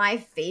of my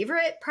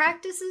favorite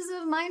practices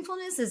of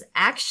mindfulness is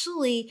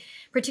actually,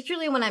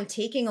 particularly when I'm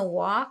taking a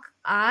walk,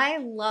 I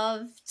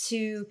love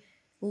to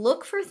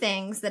look for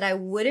things that I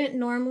wouldn't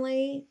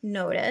normally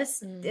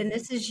notice. Mm-hmm. And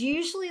this is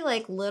usually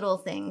like little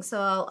things. So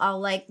I'll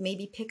like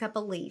maybe pick up a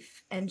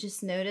leaf and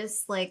just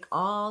notice like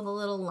all the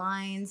little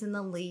lines in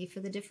the leaf,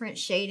 or the different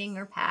shading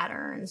or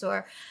patterns,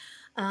 or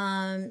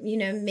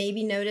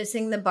maybe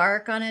noticing the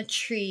bark on a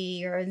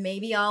tree, or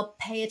maybe I'll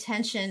pay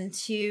attention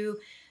to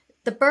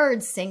the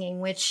birds singing,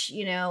 which,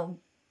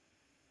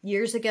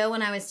 years ago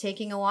when I was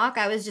taking a walk,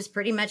 I was just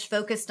pretty much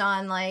focused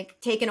on like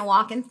taking a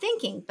walk and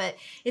thinking, but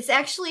it's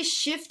actually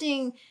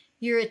shifting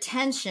your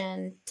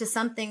attention to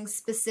something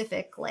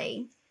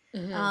specifically,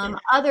 mm-hmm.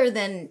 other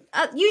than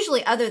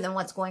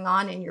what's going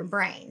on in your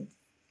brain.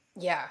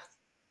 Yeah.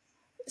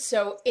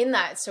 So in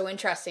that, it's so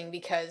interesting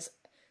because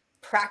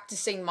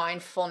practicing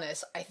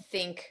mindfulness, I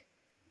think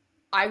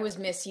I was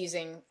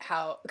misusing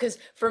because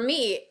for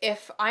me,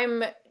 if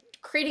I'm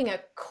creating a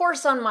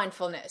course on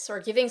mindfulness or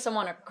giving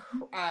someone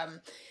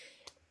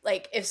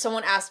if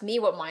someone asked me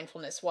what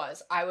mindfulness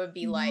was, I would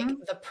be mm-hmm. like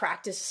the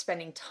practice of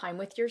spending time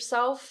with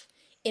yourself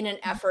in an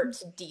effort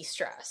to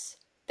de-stress.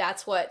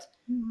 That's what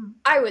mm-hmm.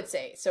 I would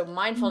say. So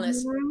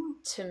mindfulness mm-hmm.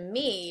 to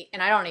me,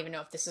 and I don't even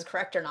know if this is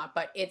correct or not,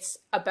 but it's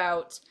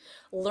about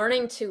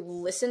learning to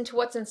listen to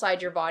what's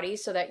inside your body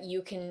so that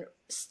you can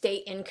stay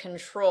in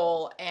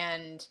control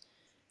and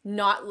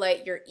not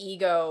let your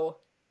ego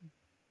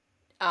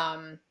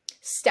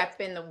step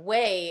in the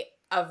way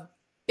of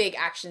big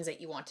actions that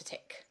you want to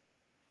take.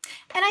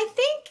 And I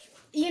think,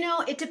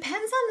 it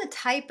depends on the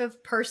type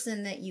of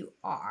person that you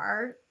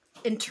are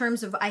in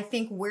terms of, I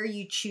think, where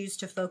you choose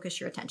to focus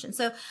your attention.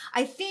 So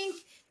I think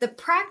the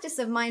practice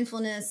of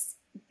mindfulness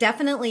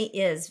definitely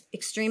is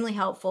extremely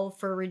helpful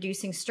for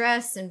reducing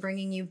stress and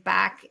bringing you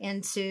back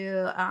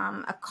into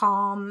a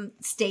calm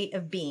state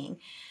of being.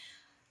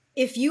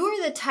 If you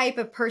are the type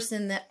of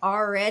person that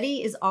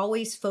already is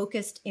always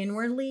focused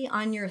inwardly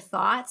on your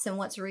thoughts and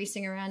what's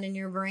racing around in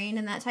your brain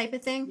and that type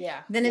of thing,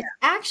 then it's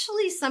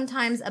actually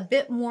sometimes a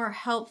bit more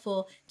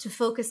helpful to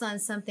focus on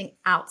something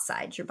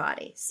outside your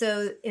body.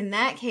 So in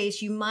that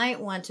case, you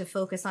might want to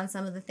focus on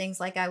some of the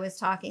things like I was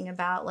talking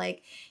about,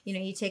 like,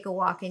 you take a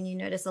walk and you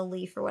notice a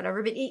leaf or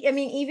whatever. But I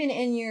mean, even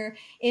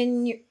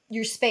in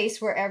your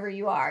space, wherever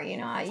you are,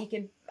 I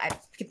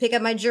could pick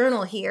up my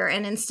journal here,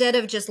 and instead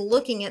of just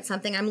looking at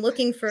something, I'm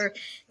looking for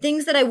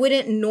things that I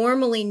wouldn't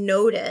normally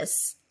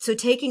notice. So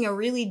taking a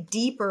really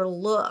deeper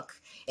look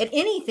at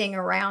anything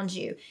around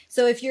you.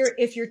 So if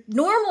your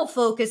normal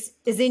focus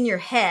is in your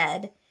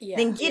head,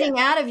 then getting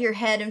out of your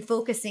head and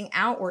focusing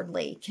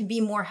outwardly can be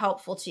more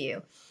helpful to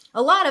you.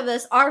 A lot of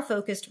us are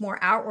focused more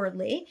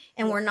outwardly,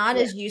 and we're not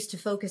as used to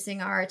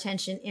focusing our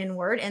attention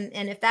inward.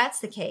 And if that's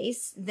the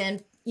case,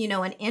 then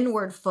an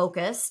inward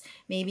focus,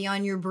 maybe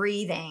on your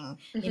breathing,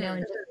 mm-hmm.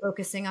 And just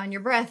focusing on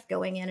your breath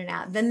going in and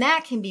out, then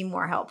that can be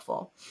more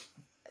helpful.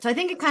 So I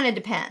think it kind of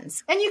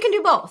depends, and you can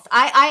do both.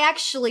 I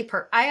actually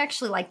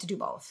like to do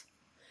both,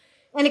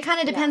 and it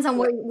kind of depends on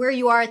where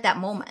you are at that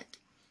moment.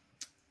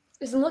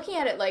 Because I'm looking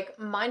at it like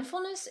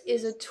mindfulness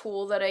is a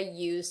tool that I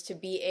use to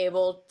be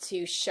able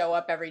to show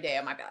up every day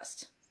at my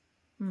best,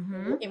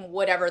 mm-hmm. in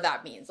whatever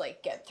that means,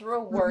 like get through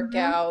a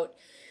workout. Mm-hmm.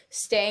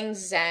 Staying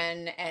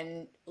zen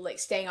and like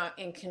staying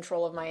in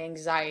control of my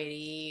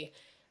anxiety,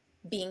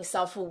 being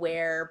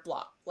self-aware,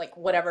 like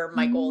whatever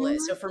my goal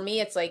is. So for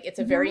me, it's like, it's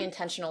a very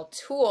intentional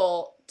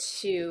tool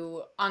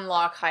to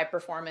unlock high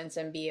performance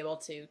and be able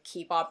to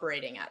keep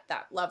operating at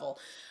that level.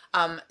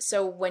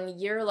 So when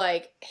you're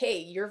like, hey,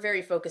 you're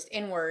very focused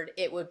inward,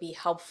 it would be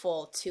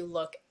helpful to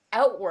look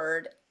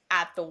outward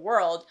at the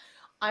world.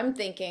 I'm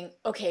thinking,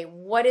 okay,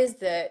 what is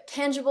the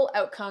tangible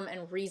outcome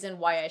and reason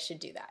why I should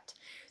do that?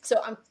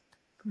 So I'm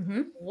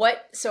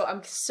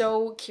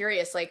so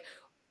curious, like,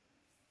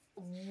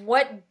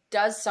 what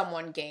does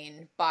someone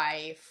gain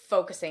by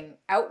focusing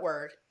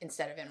outward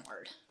instead of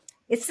inward?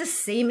 It's the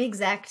same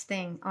exact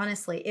thing,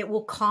 honestly. It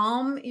will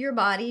calm your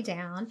body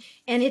down,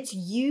 and it's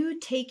you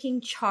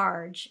taking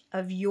charge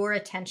of your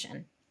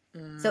attention.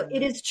 So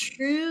it is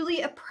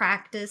truly a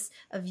practice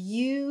of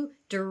you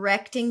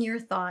directing your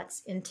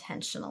thoughts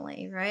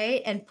intentionally,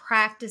 right? And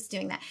practice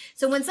doing that.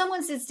 So when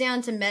someone sits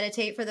down to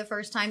meditate for the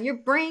first time, your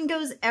brain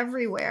goes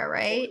everywhere,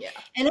 right? Oh, yeah.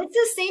 And it's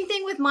the same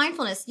thing with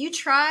mindfulness. You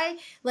try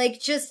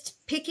like just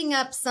picking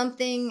up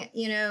something,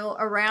 you know,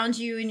 around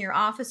you in your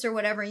office or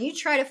whatever, and you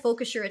try to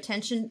focus your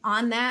attention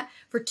on that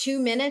for 2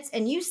 minutes,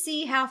 and you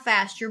see how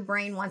fast your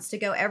brain wants to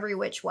go every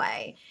which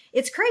way.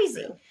 It's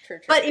crazy. True.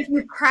 But if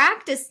you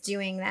practice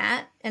doing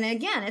that, and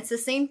again, it's the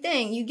same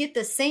thing, you get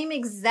the same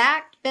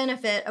exact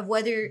benefit of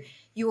whether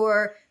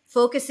you're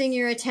focusing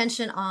your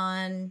attention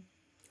on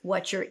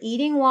what you're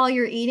eating while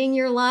you're eating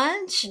your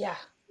lunch. Yeah.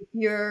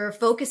 You're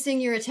focusing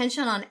your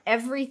attention on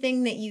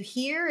everything that you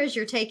hear as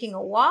you're taking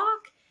a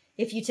walk.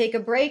 If you take a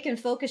break and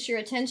focus your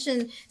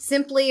attention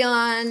simply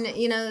on,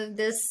 you know,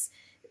 this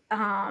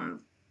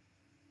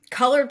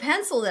colored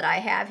pencil that I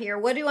have here,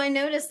 what do I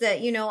notice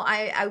that, you know,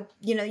 I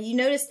you know, you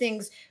notice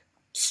things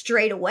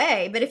straight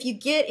away, but if you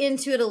get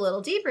into it a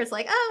little deeper, it's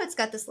like, oh, it's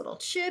got this little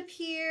chip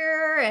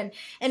here. And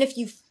if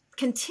you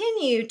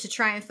continue to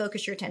try and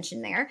focus your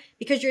attention there,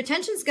 because your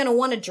attention's going to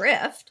want to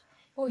drift,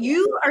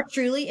 you are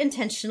truly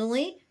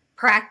intentionally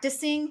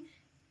practicing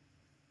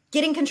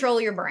getting control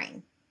of your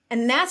brain.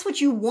 And that's what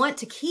you want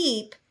to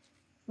keep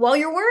while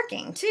you're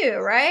working too,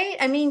 right?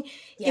 I mean,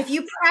 if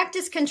you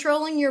practice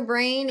controlling your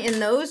brain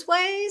in those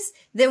ways,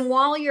 then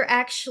while you're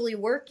actually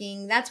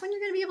working, that's when you're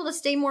going to be able to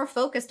stay more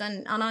focused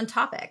on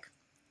topic.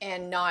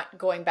 And not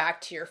going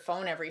back to your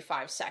phone every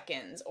 5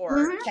 seconds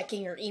or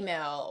checking your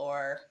email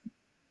or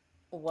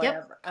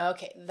whatever. Yep.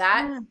 Okay,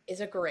 that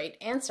is a great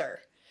answer.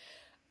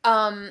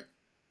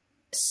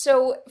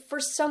 So for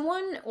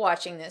someone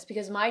watching this,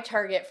 because my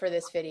target for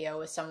this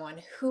video is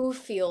someone who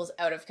feels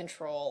out of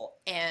control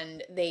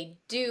and they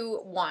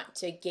do want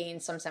to gain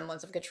some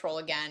semblance of control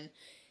again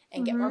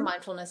and get more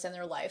mindfulness in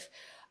their life.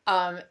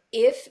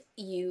 If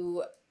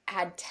you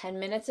had 10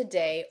 minutes a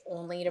day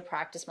only to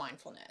practice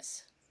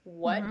mindfulness,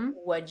 what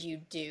would you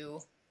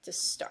do to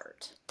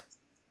start?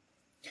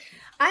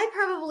 I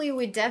probably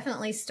would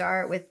definitely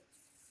start with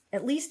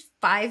at least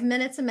 5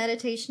 minutes of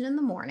meditation in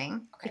the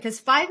morning, because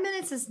 5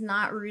 minutes is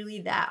not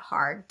really that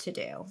hard to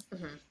do.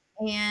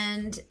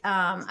 And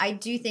I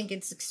do think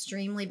it's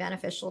extremely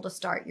beneficial to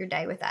start your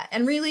day with that.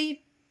 And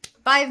really,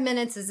 5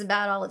 minutes is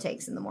about all it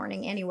takes in the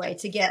morning anyway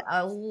to get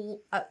a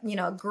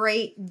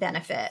great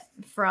benefit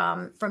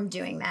from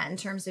doing that in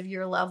terms of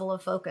your level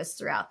of focus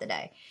throughout the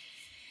day.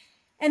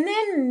 And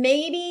then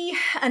maybe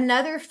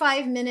another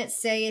 5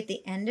 minutes, say at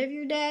the end of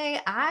your day,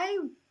 I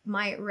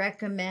might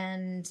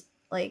recommend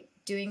like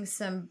doing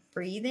some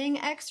breathing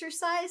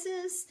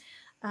exercises.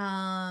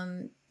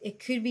 It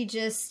could be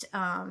just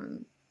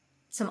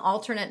some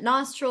alternate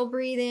nostril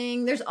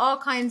breathing. There's all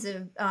kinds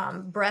of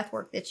breath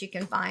work that you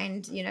can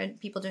find, you know,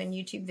 people doing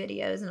YouTube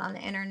videos and on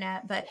the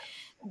internet. But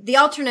the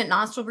alternate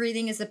nostril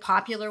breathing is a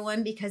popular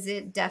one because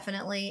it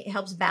definitely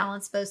helps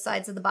balance both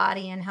sides of the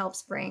body and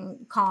helps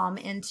bring calm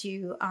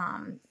into,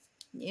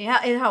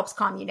 it helps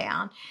calm you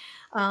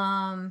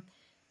down.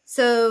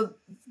 So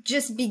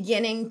just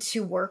beginning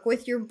to work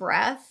with your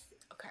breath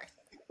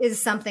is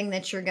something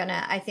that you're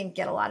gonna, I think,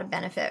 get a lot of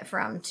benefit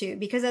from too,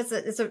 because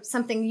it's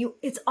something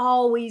it's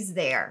always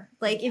there.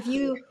 Like if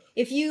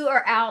you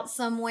are out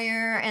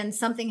somewhere and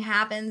something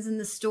happens in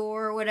the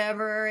store or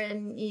whatever,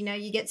 and you know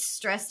you get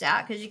stressed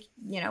out because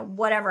you know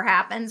whatever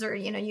happens, or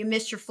you know you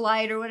miss your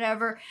flight or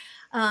whatever,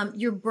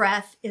 your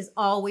breath is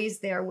always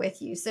there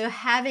with you. So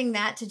having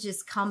that to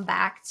just come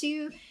back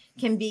to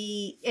can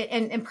be,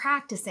 and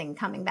practicing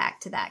coming back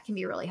to that can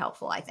be really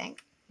helpful, I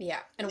think. Yeah,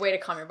 and a way to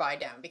calm your body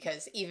down,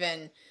 because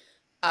even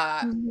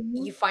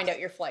you find out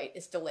your flight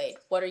is delayed.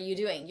 What are you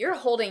doing? You're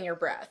holding your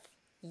breath.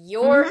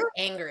 You're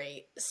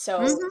angry.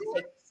 So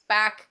take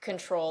back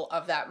control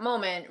of that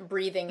moment.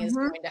 Breathing is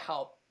going to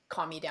help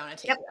calm you down and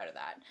take you out of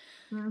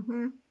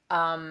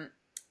that.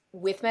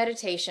 With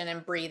meditation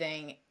and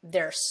breathing,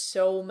 there's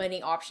so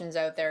many options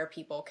out there.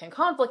 People can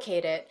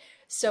complicate it.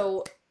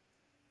 So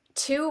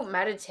to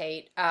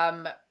meditate,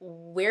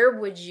 where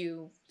would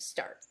you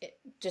start?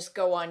 Just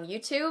go on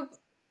YouTube,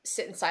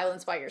 sit in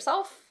silence by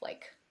yourself,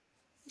 like...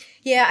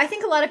 Yeah, I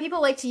think a lot of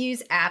people like to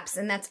use apps,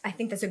 and I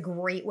think that's a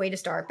great way to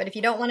start. But if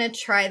you don't want to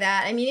try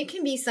that, I mean, it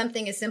can be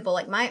something as simple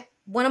like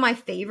one of my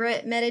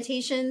favorite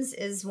meditations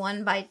is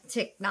one by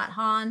Thich Nhat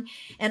Hanh,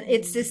 and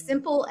it's as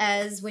simple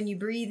as when you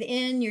breathe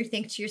in, you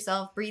think to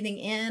yourself, breathing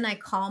in, I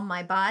calm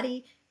my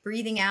body,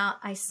 breathing out,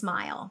 I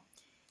smile.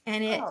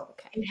 And it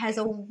has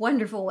a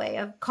wonderful way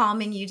of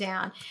calming you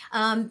down.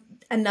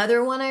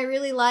 Another one I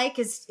really like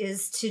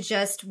is to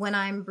just, when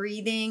I'm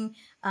breathing,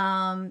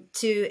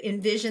 to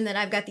envision that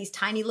I've got these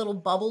tiny little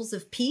bubbles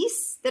of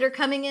peace that are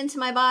coming into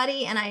my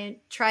body. And I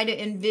try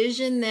to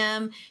envision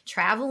them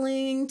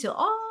traveling to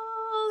all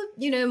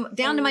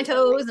down to my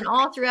toes and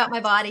all throughout my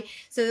body.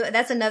 So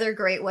that's another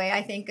great way,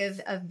 I think,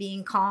 of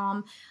being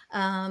calm.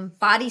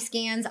 Body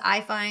scans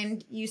I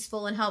find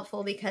useful and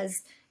helpful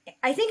because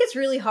I think it's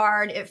really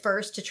hard at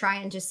first to try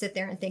and just sit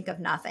there and think of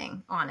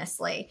nothing,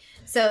 honestly.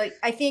 So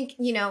I think,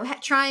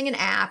 trying an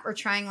app or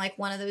trying like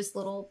one of those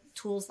little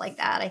tools like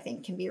that, I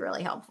think can be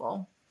really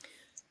helpful.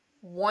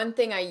 One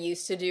thing I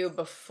used to do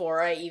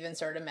before I even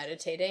started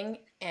meditating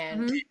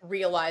and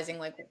realizing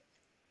like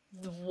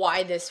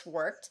why this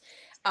worked,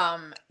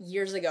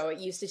 years ago, it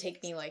used to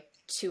take me like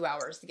 2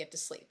 hours to get to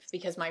sleep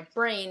because my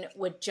brain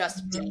would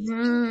just be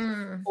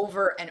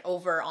over and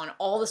over on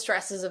all the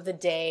stresses of the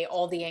day,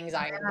 all the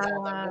anxiety,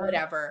 all the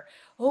whatever.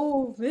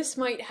 Oh, this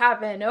might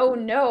happen. Oh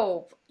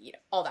no,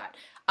 all that.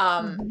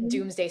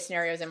 Doomsday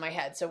scenarios in my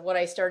head. So what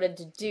I started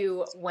to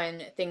do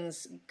when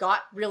things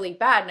got really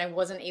bad and I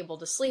wasn't able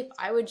to sleep,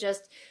 I would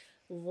just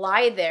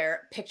lie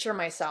there, picture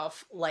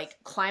myself like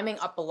climbing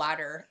up a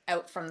ladder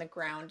out from the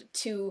ground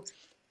to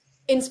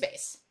in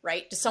space,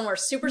 right? To somewhere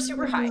super,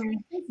 super high.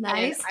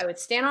 Nice. And I would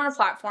stand on a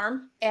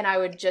platform and I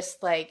would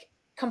just like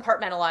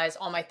compartmentalize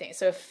all my things.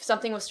 So if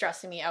something was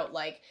stressing me out,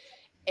 like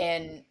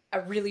a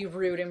really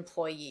rude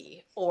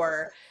employee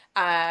or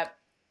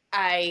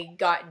I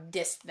got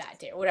dissed that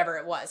day or whatever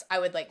it was, I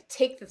would like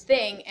take the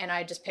thing and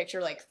I just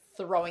picture like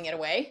throwing it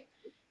away.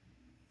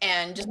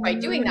 And just by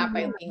doing that,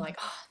 by being like,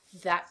 oh,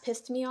 that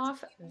pissed me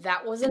off.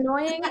 That was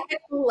annoying. I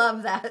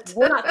love that.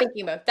 We're not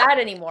thinking about that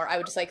anymore. I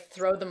would just like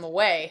throw them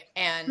away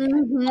and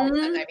all of a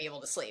sudden I'd be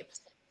able to sleep.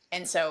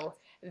 And so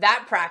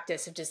that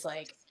practice of just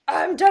like,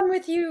 I'm done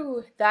with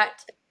you,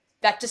 that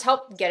just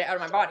helped get it out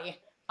of my body.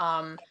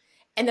 And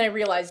then I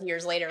realized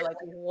years later, like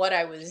what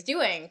I was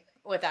doing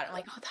with that. I'm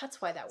like, oh, that's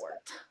why that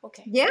worked.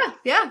 Okay. Yeah.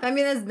 I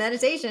mean, that's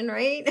meditation,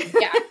 right?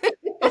 Yeah.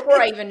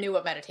 Before I even knew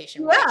what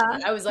meditation was.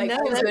 Yeah. I was like, no,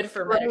 it's good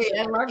for meditation.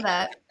 I love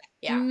that.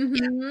 Yeah.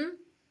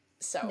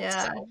 So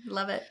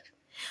love it.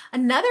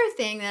 Another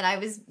thing that I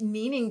was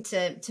meaning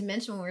to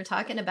mention when we were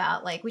talking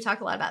about, like, we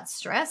talk a lot about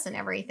stress and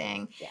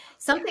everything. Yeah.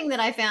 Something that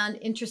I found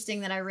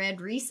interesting that I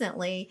read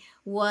recently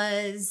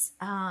was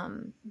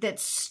that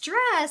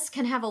stress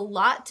can have a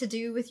lot to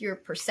do with your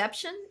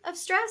perception of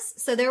stress.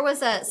 So there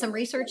was some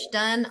research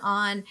done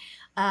on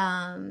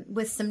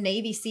with some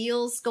Navy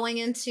SEALs going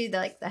into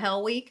the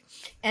Hell Week,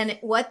 and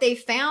what they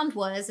found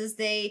was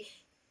they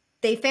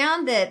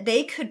found that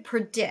they could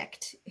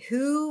predict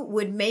who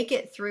would make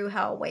it through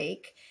Hell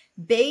Week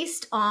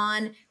based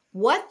on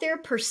what their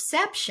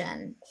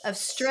perception of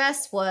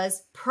stress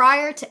was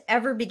prior to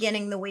ever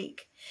beginning the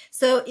week.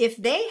 So if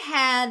they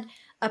had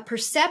a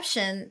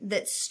perception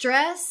that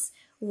stress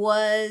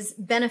was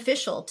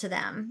beneficial to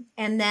them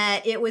and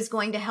that it was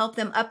going to help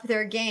them up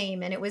their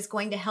game and it was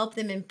going to help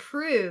them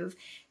improve,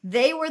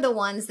 they were the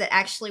ones that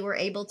actually were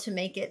able to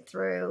make it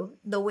through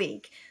the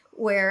week.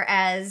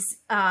 Whereas,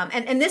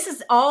 and this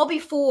is all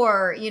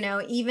before,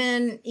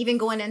 even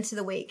going into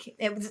the week,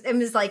 it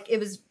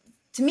was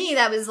to me,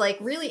 that was like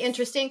really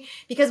interesting,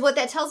 because what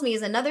that tells me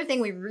is another thing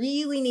we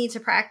really need to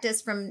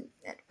practice from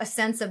a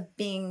sense of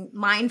being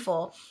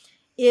mindful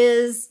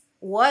is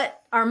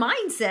what our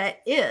mindset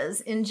is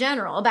in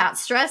general about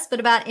stress, but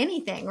about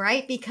anything,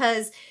 right?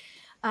 Because,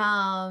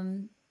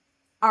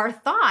 our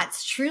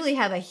thoughts truly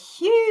have a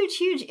huge,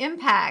 huge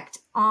impact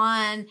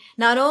on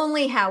not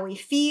only how we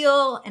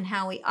feel and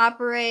how we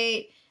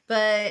operate,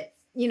 but,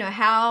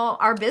 how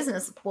our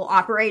business will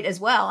operate as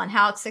well and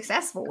how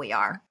successful we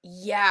are.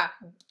 Yeah,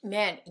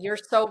 man, you're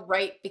so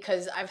right,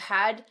 because I've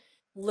had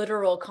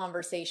literal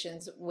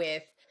conversations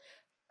with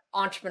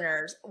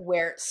entrepreneurs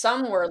where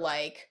some were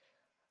like,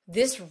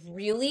 this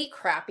really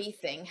crappy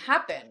thing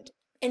happened,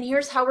 and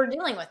here's how we're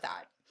dealing with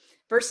that.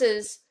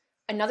 Versus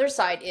another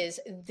side is,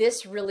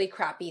 this really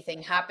crappy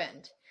thing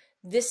happened.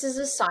 This is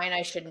a sign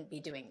I shouldn't be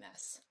doing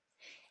this.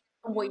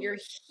 And what you're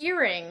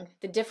hearing,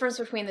 the difference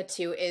between the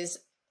two is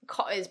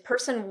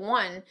person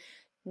one,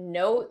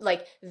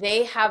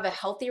 they have a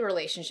healthy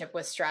relationship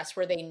with stress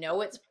where they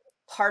know it's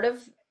part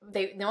of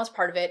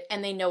it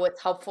and they know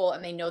it's helpful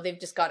and they know they've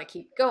just got to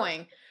keep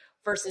going.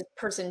 Versus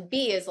person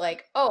B is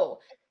like, oh,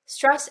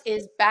 stress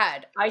is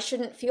bad. I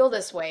shouldn't feel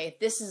this way.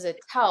 This is a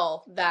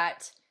tell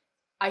that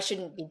I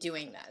shouldn't be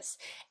doing this.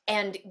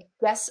 And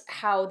guess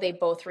how they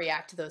both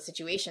react to those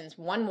situations.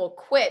 One will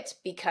quit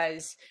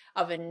because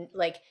of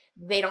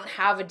they don't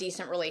have a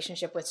decent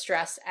relationship with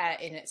stress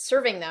and it's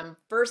serving them,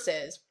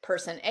 versus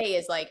person A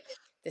is like,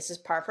 this is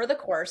par for the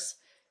course.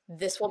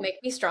 This will make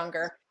me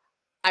stronger.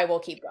 I will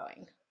keep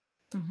going.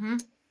 Mm-hmm.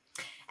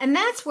 And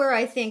that's where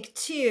I think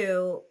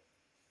too,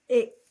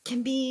 it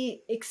can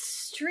be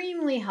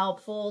extremely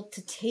helpful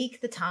to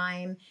take the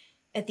time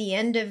at the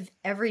end of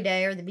every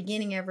day or the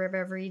beginning of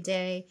every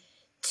day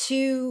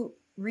to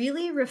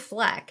really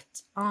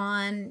reflect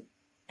on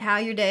how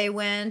your day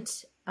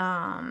went,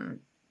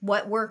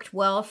 what worked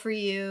well for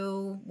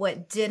you,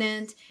 what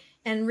didn't,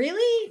 and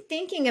really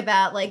thinking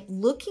about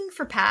looking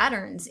for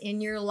patterns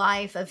in your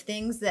life of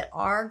things that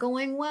are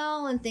going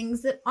well and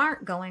things that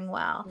aren't going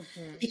well.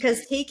 Mm-hmm.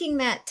 Because taking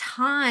that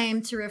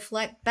time to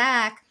reflect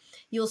back,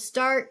 you'll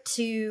start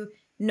to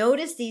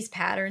notice these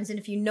patterns. And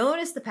if you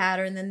notice the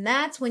pattern, then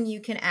that's when you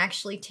can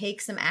actually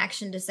take some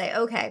action to say,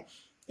 okay,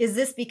 is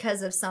this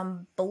because of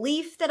some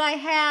belief that I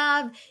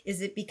have?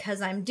 Is it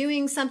because I'm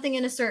doing something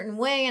in a certain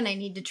way and I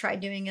need to try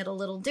doing it a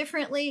little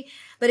differently?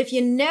 But if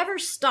you never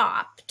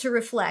stop to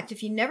reflect,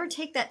 if you never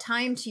take that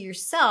time to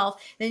yourself,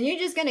 then you're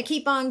just going to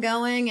keep on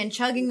going and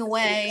chugging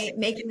away,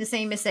 making the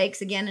same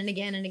mistakes again and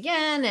again and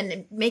again,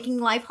 and making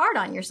life hard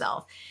on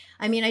yourself.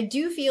 I mean, I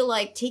do feel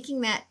like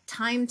taking that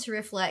time to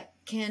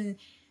reflect can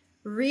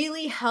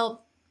really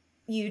help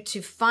you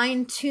to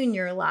fine tune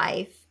your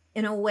life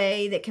in a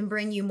way that can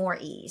bring you more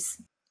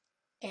ease.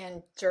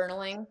 And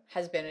journaling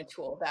has been a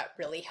tool that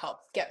really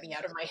helps get me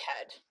out of my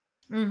head.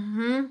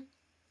 Mm-hmm.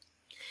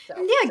 So.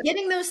 And yeah,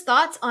 getting those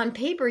thoughts on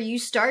paper, you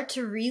start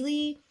to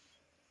really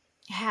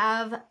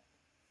have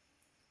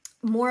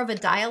more of a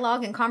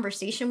dialogue and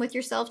conversation with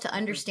yourself to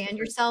understand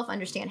yourself,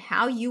 understand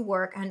how you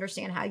work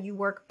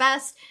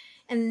best,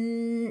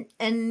 and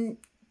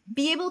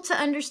be able to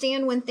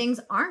understand when things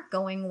aren't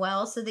going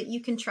well so that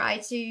you can try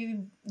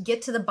to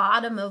get to the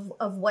bottom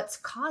of what's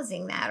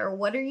causing that, or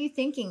what are you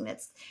thinking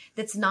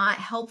that's not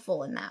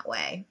helpful in that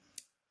way.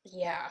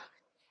 Yeah.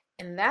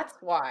 And that's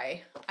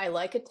why I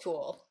like a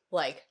tool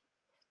like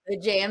the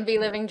JMV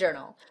Living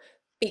Journal,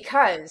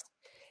 because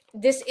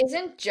this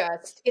isn't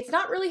just, it's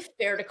not really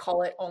fair to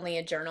call it only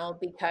a journal,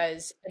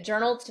 because a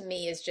journal to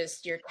me is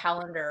just your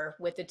calendar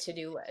with a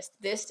to-do list.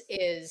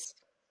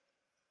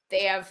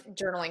 They have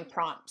journaling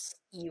prompts,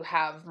 you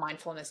have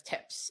mindfulness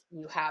tips,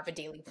 you have a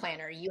daily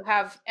planner, you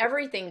have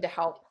everything to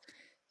help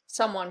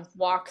someone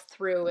walk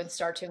through and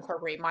start to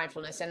incorporate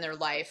mindfulness in their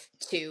life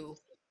to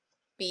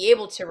be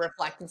able to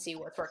reflect and see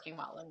what's working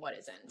well and what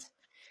isn't.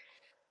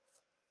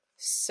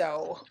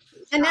 So,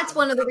 and that's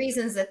one of the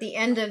reasons at the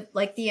end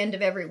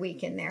of every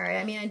week in there,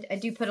 I mean, I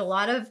do put a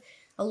lot of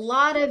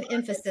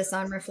emphasis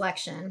on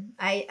reflection.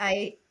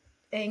 I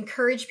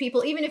encourage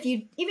people, even if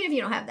you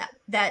don't have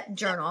that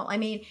journal, I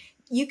mean,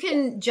 you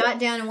can jot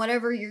down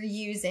whatever you're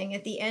using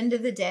at the end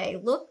of the day,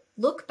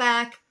 look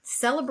back,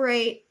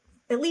 celebrate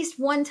at least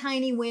one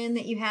tiny win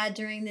that you had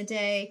during the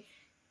day,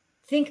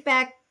 think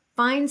back,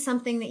 find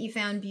something that you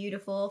found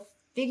beautiful,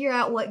 figure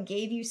out what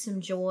gave you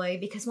some joy,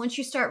 because once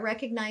you start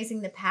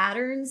recognizing the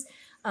patterns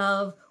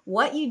of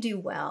what you do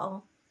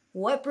well,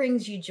 what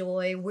brings you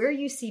joy, where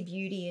you see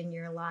beauty in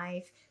your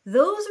life,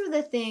 those are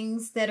the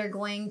things that are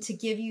going to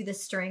give you the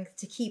strength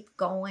to keep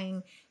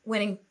going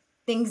when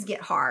things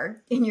get hard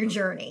in your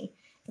journey.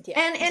 Yeah.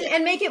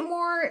 And make it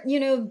more,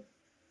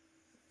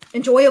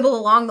 enjoyable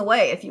along the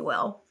way, if you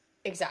will.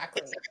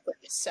 Exactly.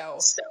 So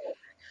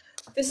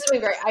this is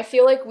really great. I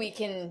feel like we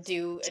can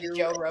do a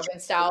Joe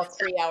Rogan style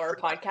 3-hour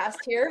podcast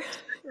here,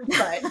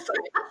 but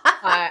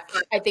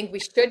I think we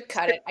should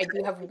cut it. I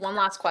do have one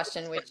last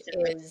question, which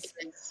is,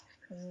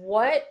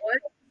 what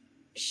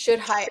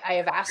should I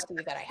have asked you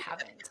that I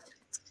haven't?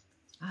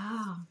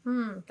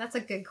 Oh, that's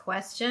a good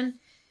question.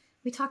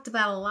 We talked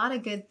about a lot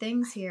of good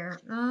things here.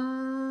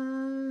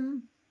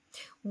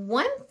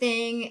 One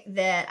thing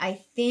that I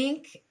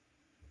think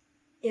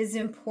is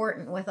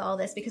important with all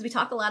this, because we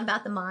talk a lot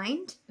about the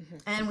mind,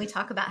 and we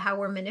talk about how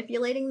we're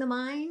manipulating the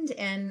mind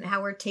and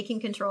how we're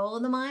taking control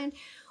of the mind.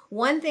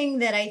 One thing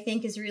that I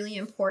think is really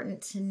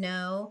important to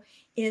know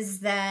is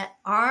that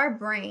our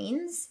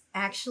brains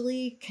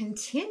actually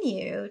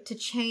continue to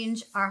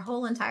change our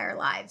whole entire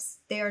lives.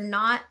 They are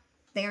not,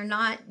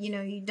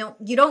 you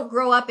don't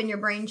grow up and your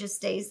brain just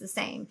stays the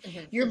same.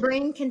 Your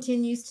brain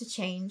continues to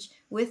change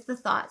with the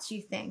thoughts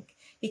you think,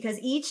 because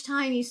each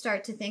time you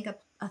start to think a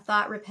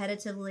thought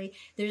repetitively,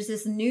 there's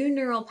this new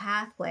neural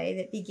pathway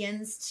that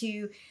begins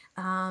to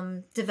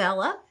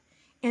develop.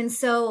 And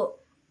so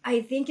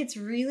I think it's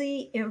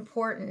really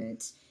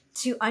important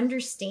to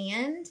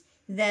understand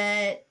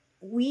that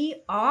we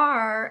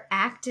are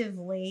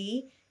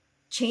actively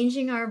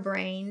changing our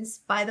brains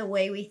by the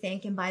way we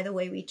think and by the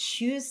way we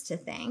choose to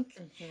think.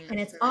 And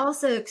it's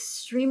also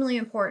extremely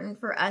important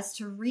for us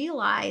to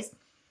realize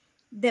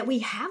that we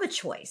have a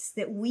choice,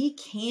 that we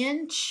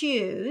can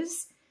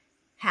choose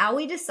how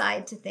we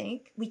decide to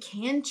think. We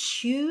can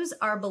choose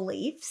our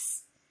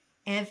beliefs.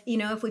 And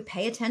if we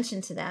pay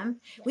attention to them,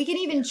 we can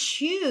even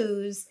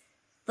choose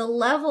the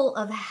level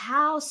of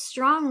how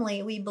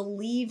strongly we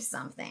believe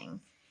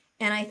something.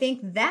 And I think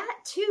that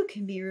too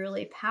can be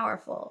really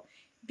powerful,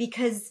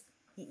 because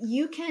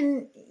you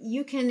can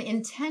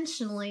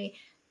intentionally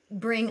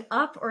bring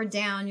up or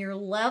down your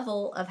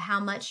level of how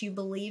much you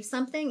believe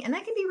something. And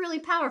that can be really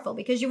powerful,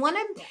 because you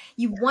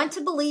want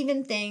to believe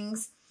in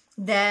things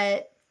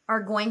that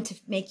are going to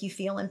make you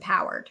feel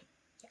empowered.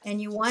 And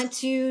you want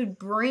to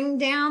bring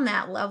down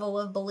that level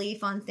of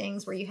belief on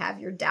things where you have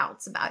your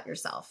doubts about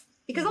yourself,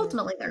 because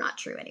ultimately they're not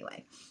true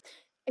anyway.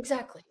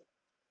 Exactly.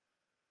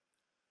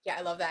 Yeah,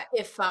 I love that.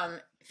 If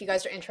you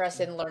guys are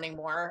interested in learning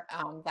more,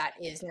 that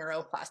is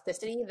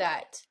neuroplasticity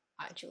that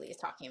Julie is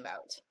talking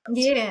about.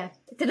 Yeah.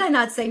 Did I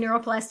not say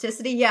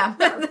neuroplasticity? Yeah.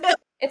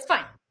 It's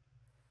fine.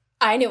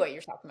 I knew what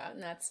you're talking about,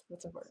 and that's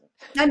important.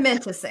 I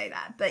meant to say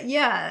that, but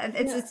yeah,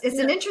 it's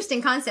an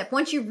interesting concept.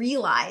 Once you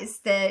realize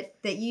that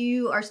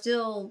you are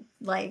still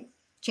like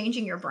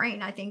changing your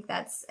brain. I think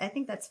that's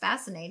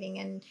fascinating.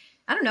 And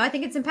I don't know, I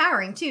think it's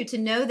empowering too, to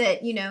know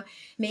that,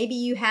 maybe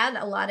you had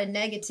a lot of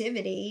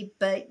negativity,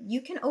 but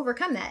you can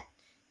overcome that,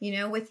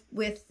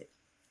 with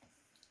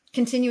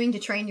continuing to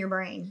train your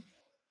brain.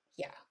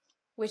 Yeah.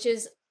 Which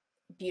is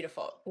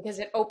beautiful because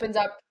it opens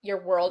up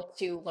your world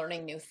to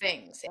learning new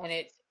things. And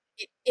it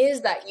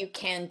is that you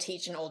can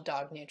teach an old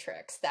dog new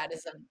tricks. That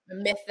is a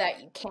myth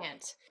that you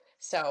can't.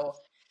 So,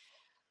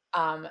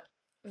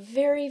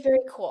 very, very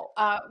cool.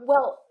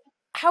 Well,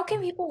 how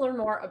can people learn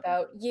more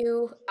about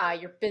you,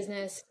 your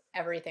business,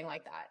 everything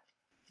like that?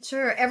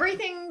 Sure.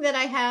 Everything that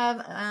I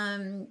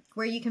have,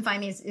 where you can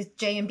find me is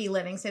JMB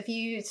Living. So if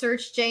you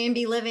search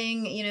JMB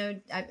Living,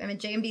 I'm at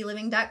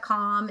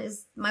jmbliving.com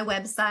is my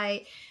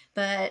website,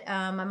 but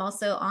I'm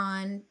also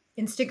on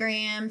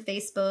Instagram,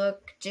 Facebook,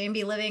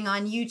 JMB Living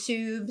on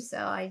YouTube. So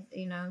I,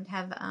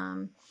 have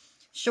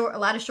a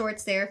lot of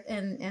shorts there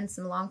and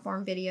some long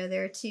form video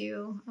there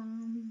too.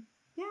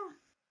 Yeah.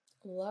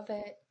 Love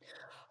it.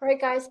 All right,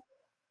 guys.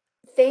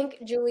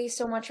 Thank Julie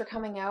so much for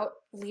coming out.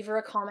 Leave her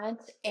a comment.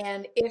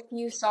 And if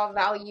you saw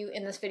value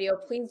in this video,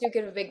 please do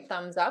give a big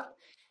thumbs up.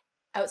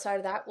 Outside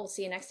of that, we'll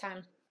see you next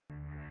time.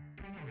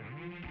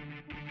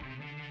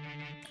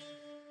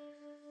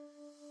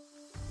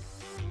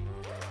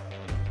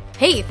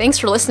 Hey, thanks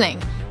for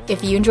listening.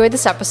 If you enjoyed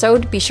this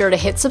episode, be sure to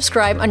hit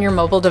subscribe on your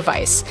mobile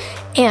device.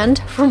 And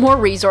for more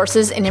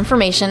resources and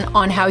information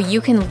on how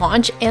you can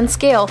launch and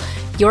scale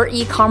your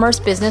e-commerce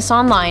business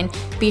online,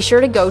 be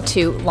sure to go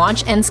to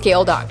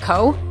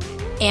launchandscale.co.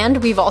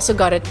 And we've also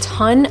got a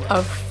ton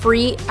of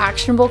free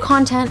actionable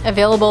content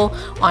available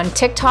on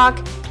TikTok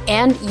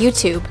and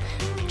YouTube.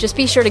 Just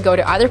be sure to go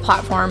to either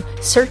platform,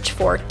 search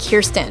for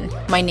Kierstyn,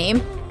 my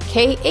name,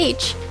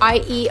 Kierstyn.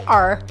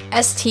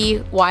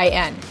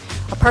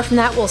 Apart from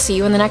that, we'll see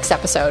you in the next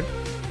episode.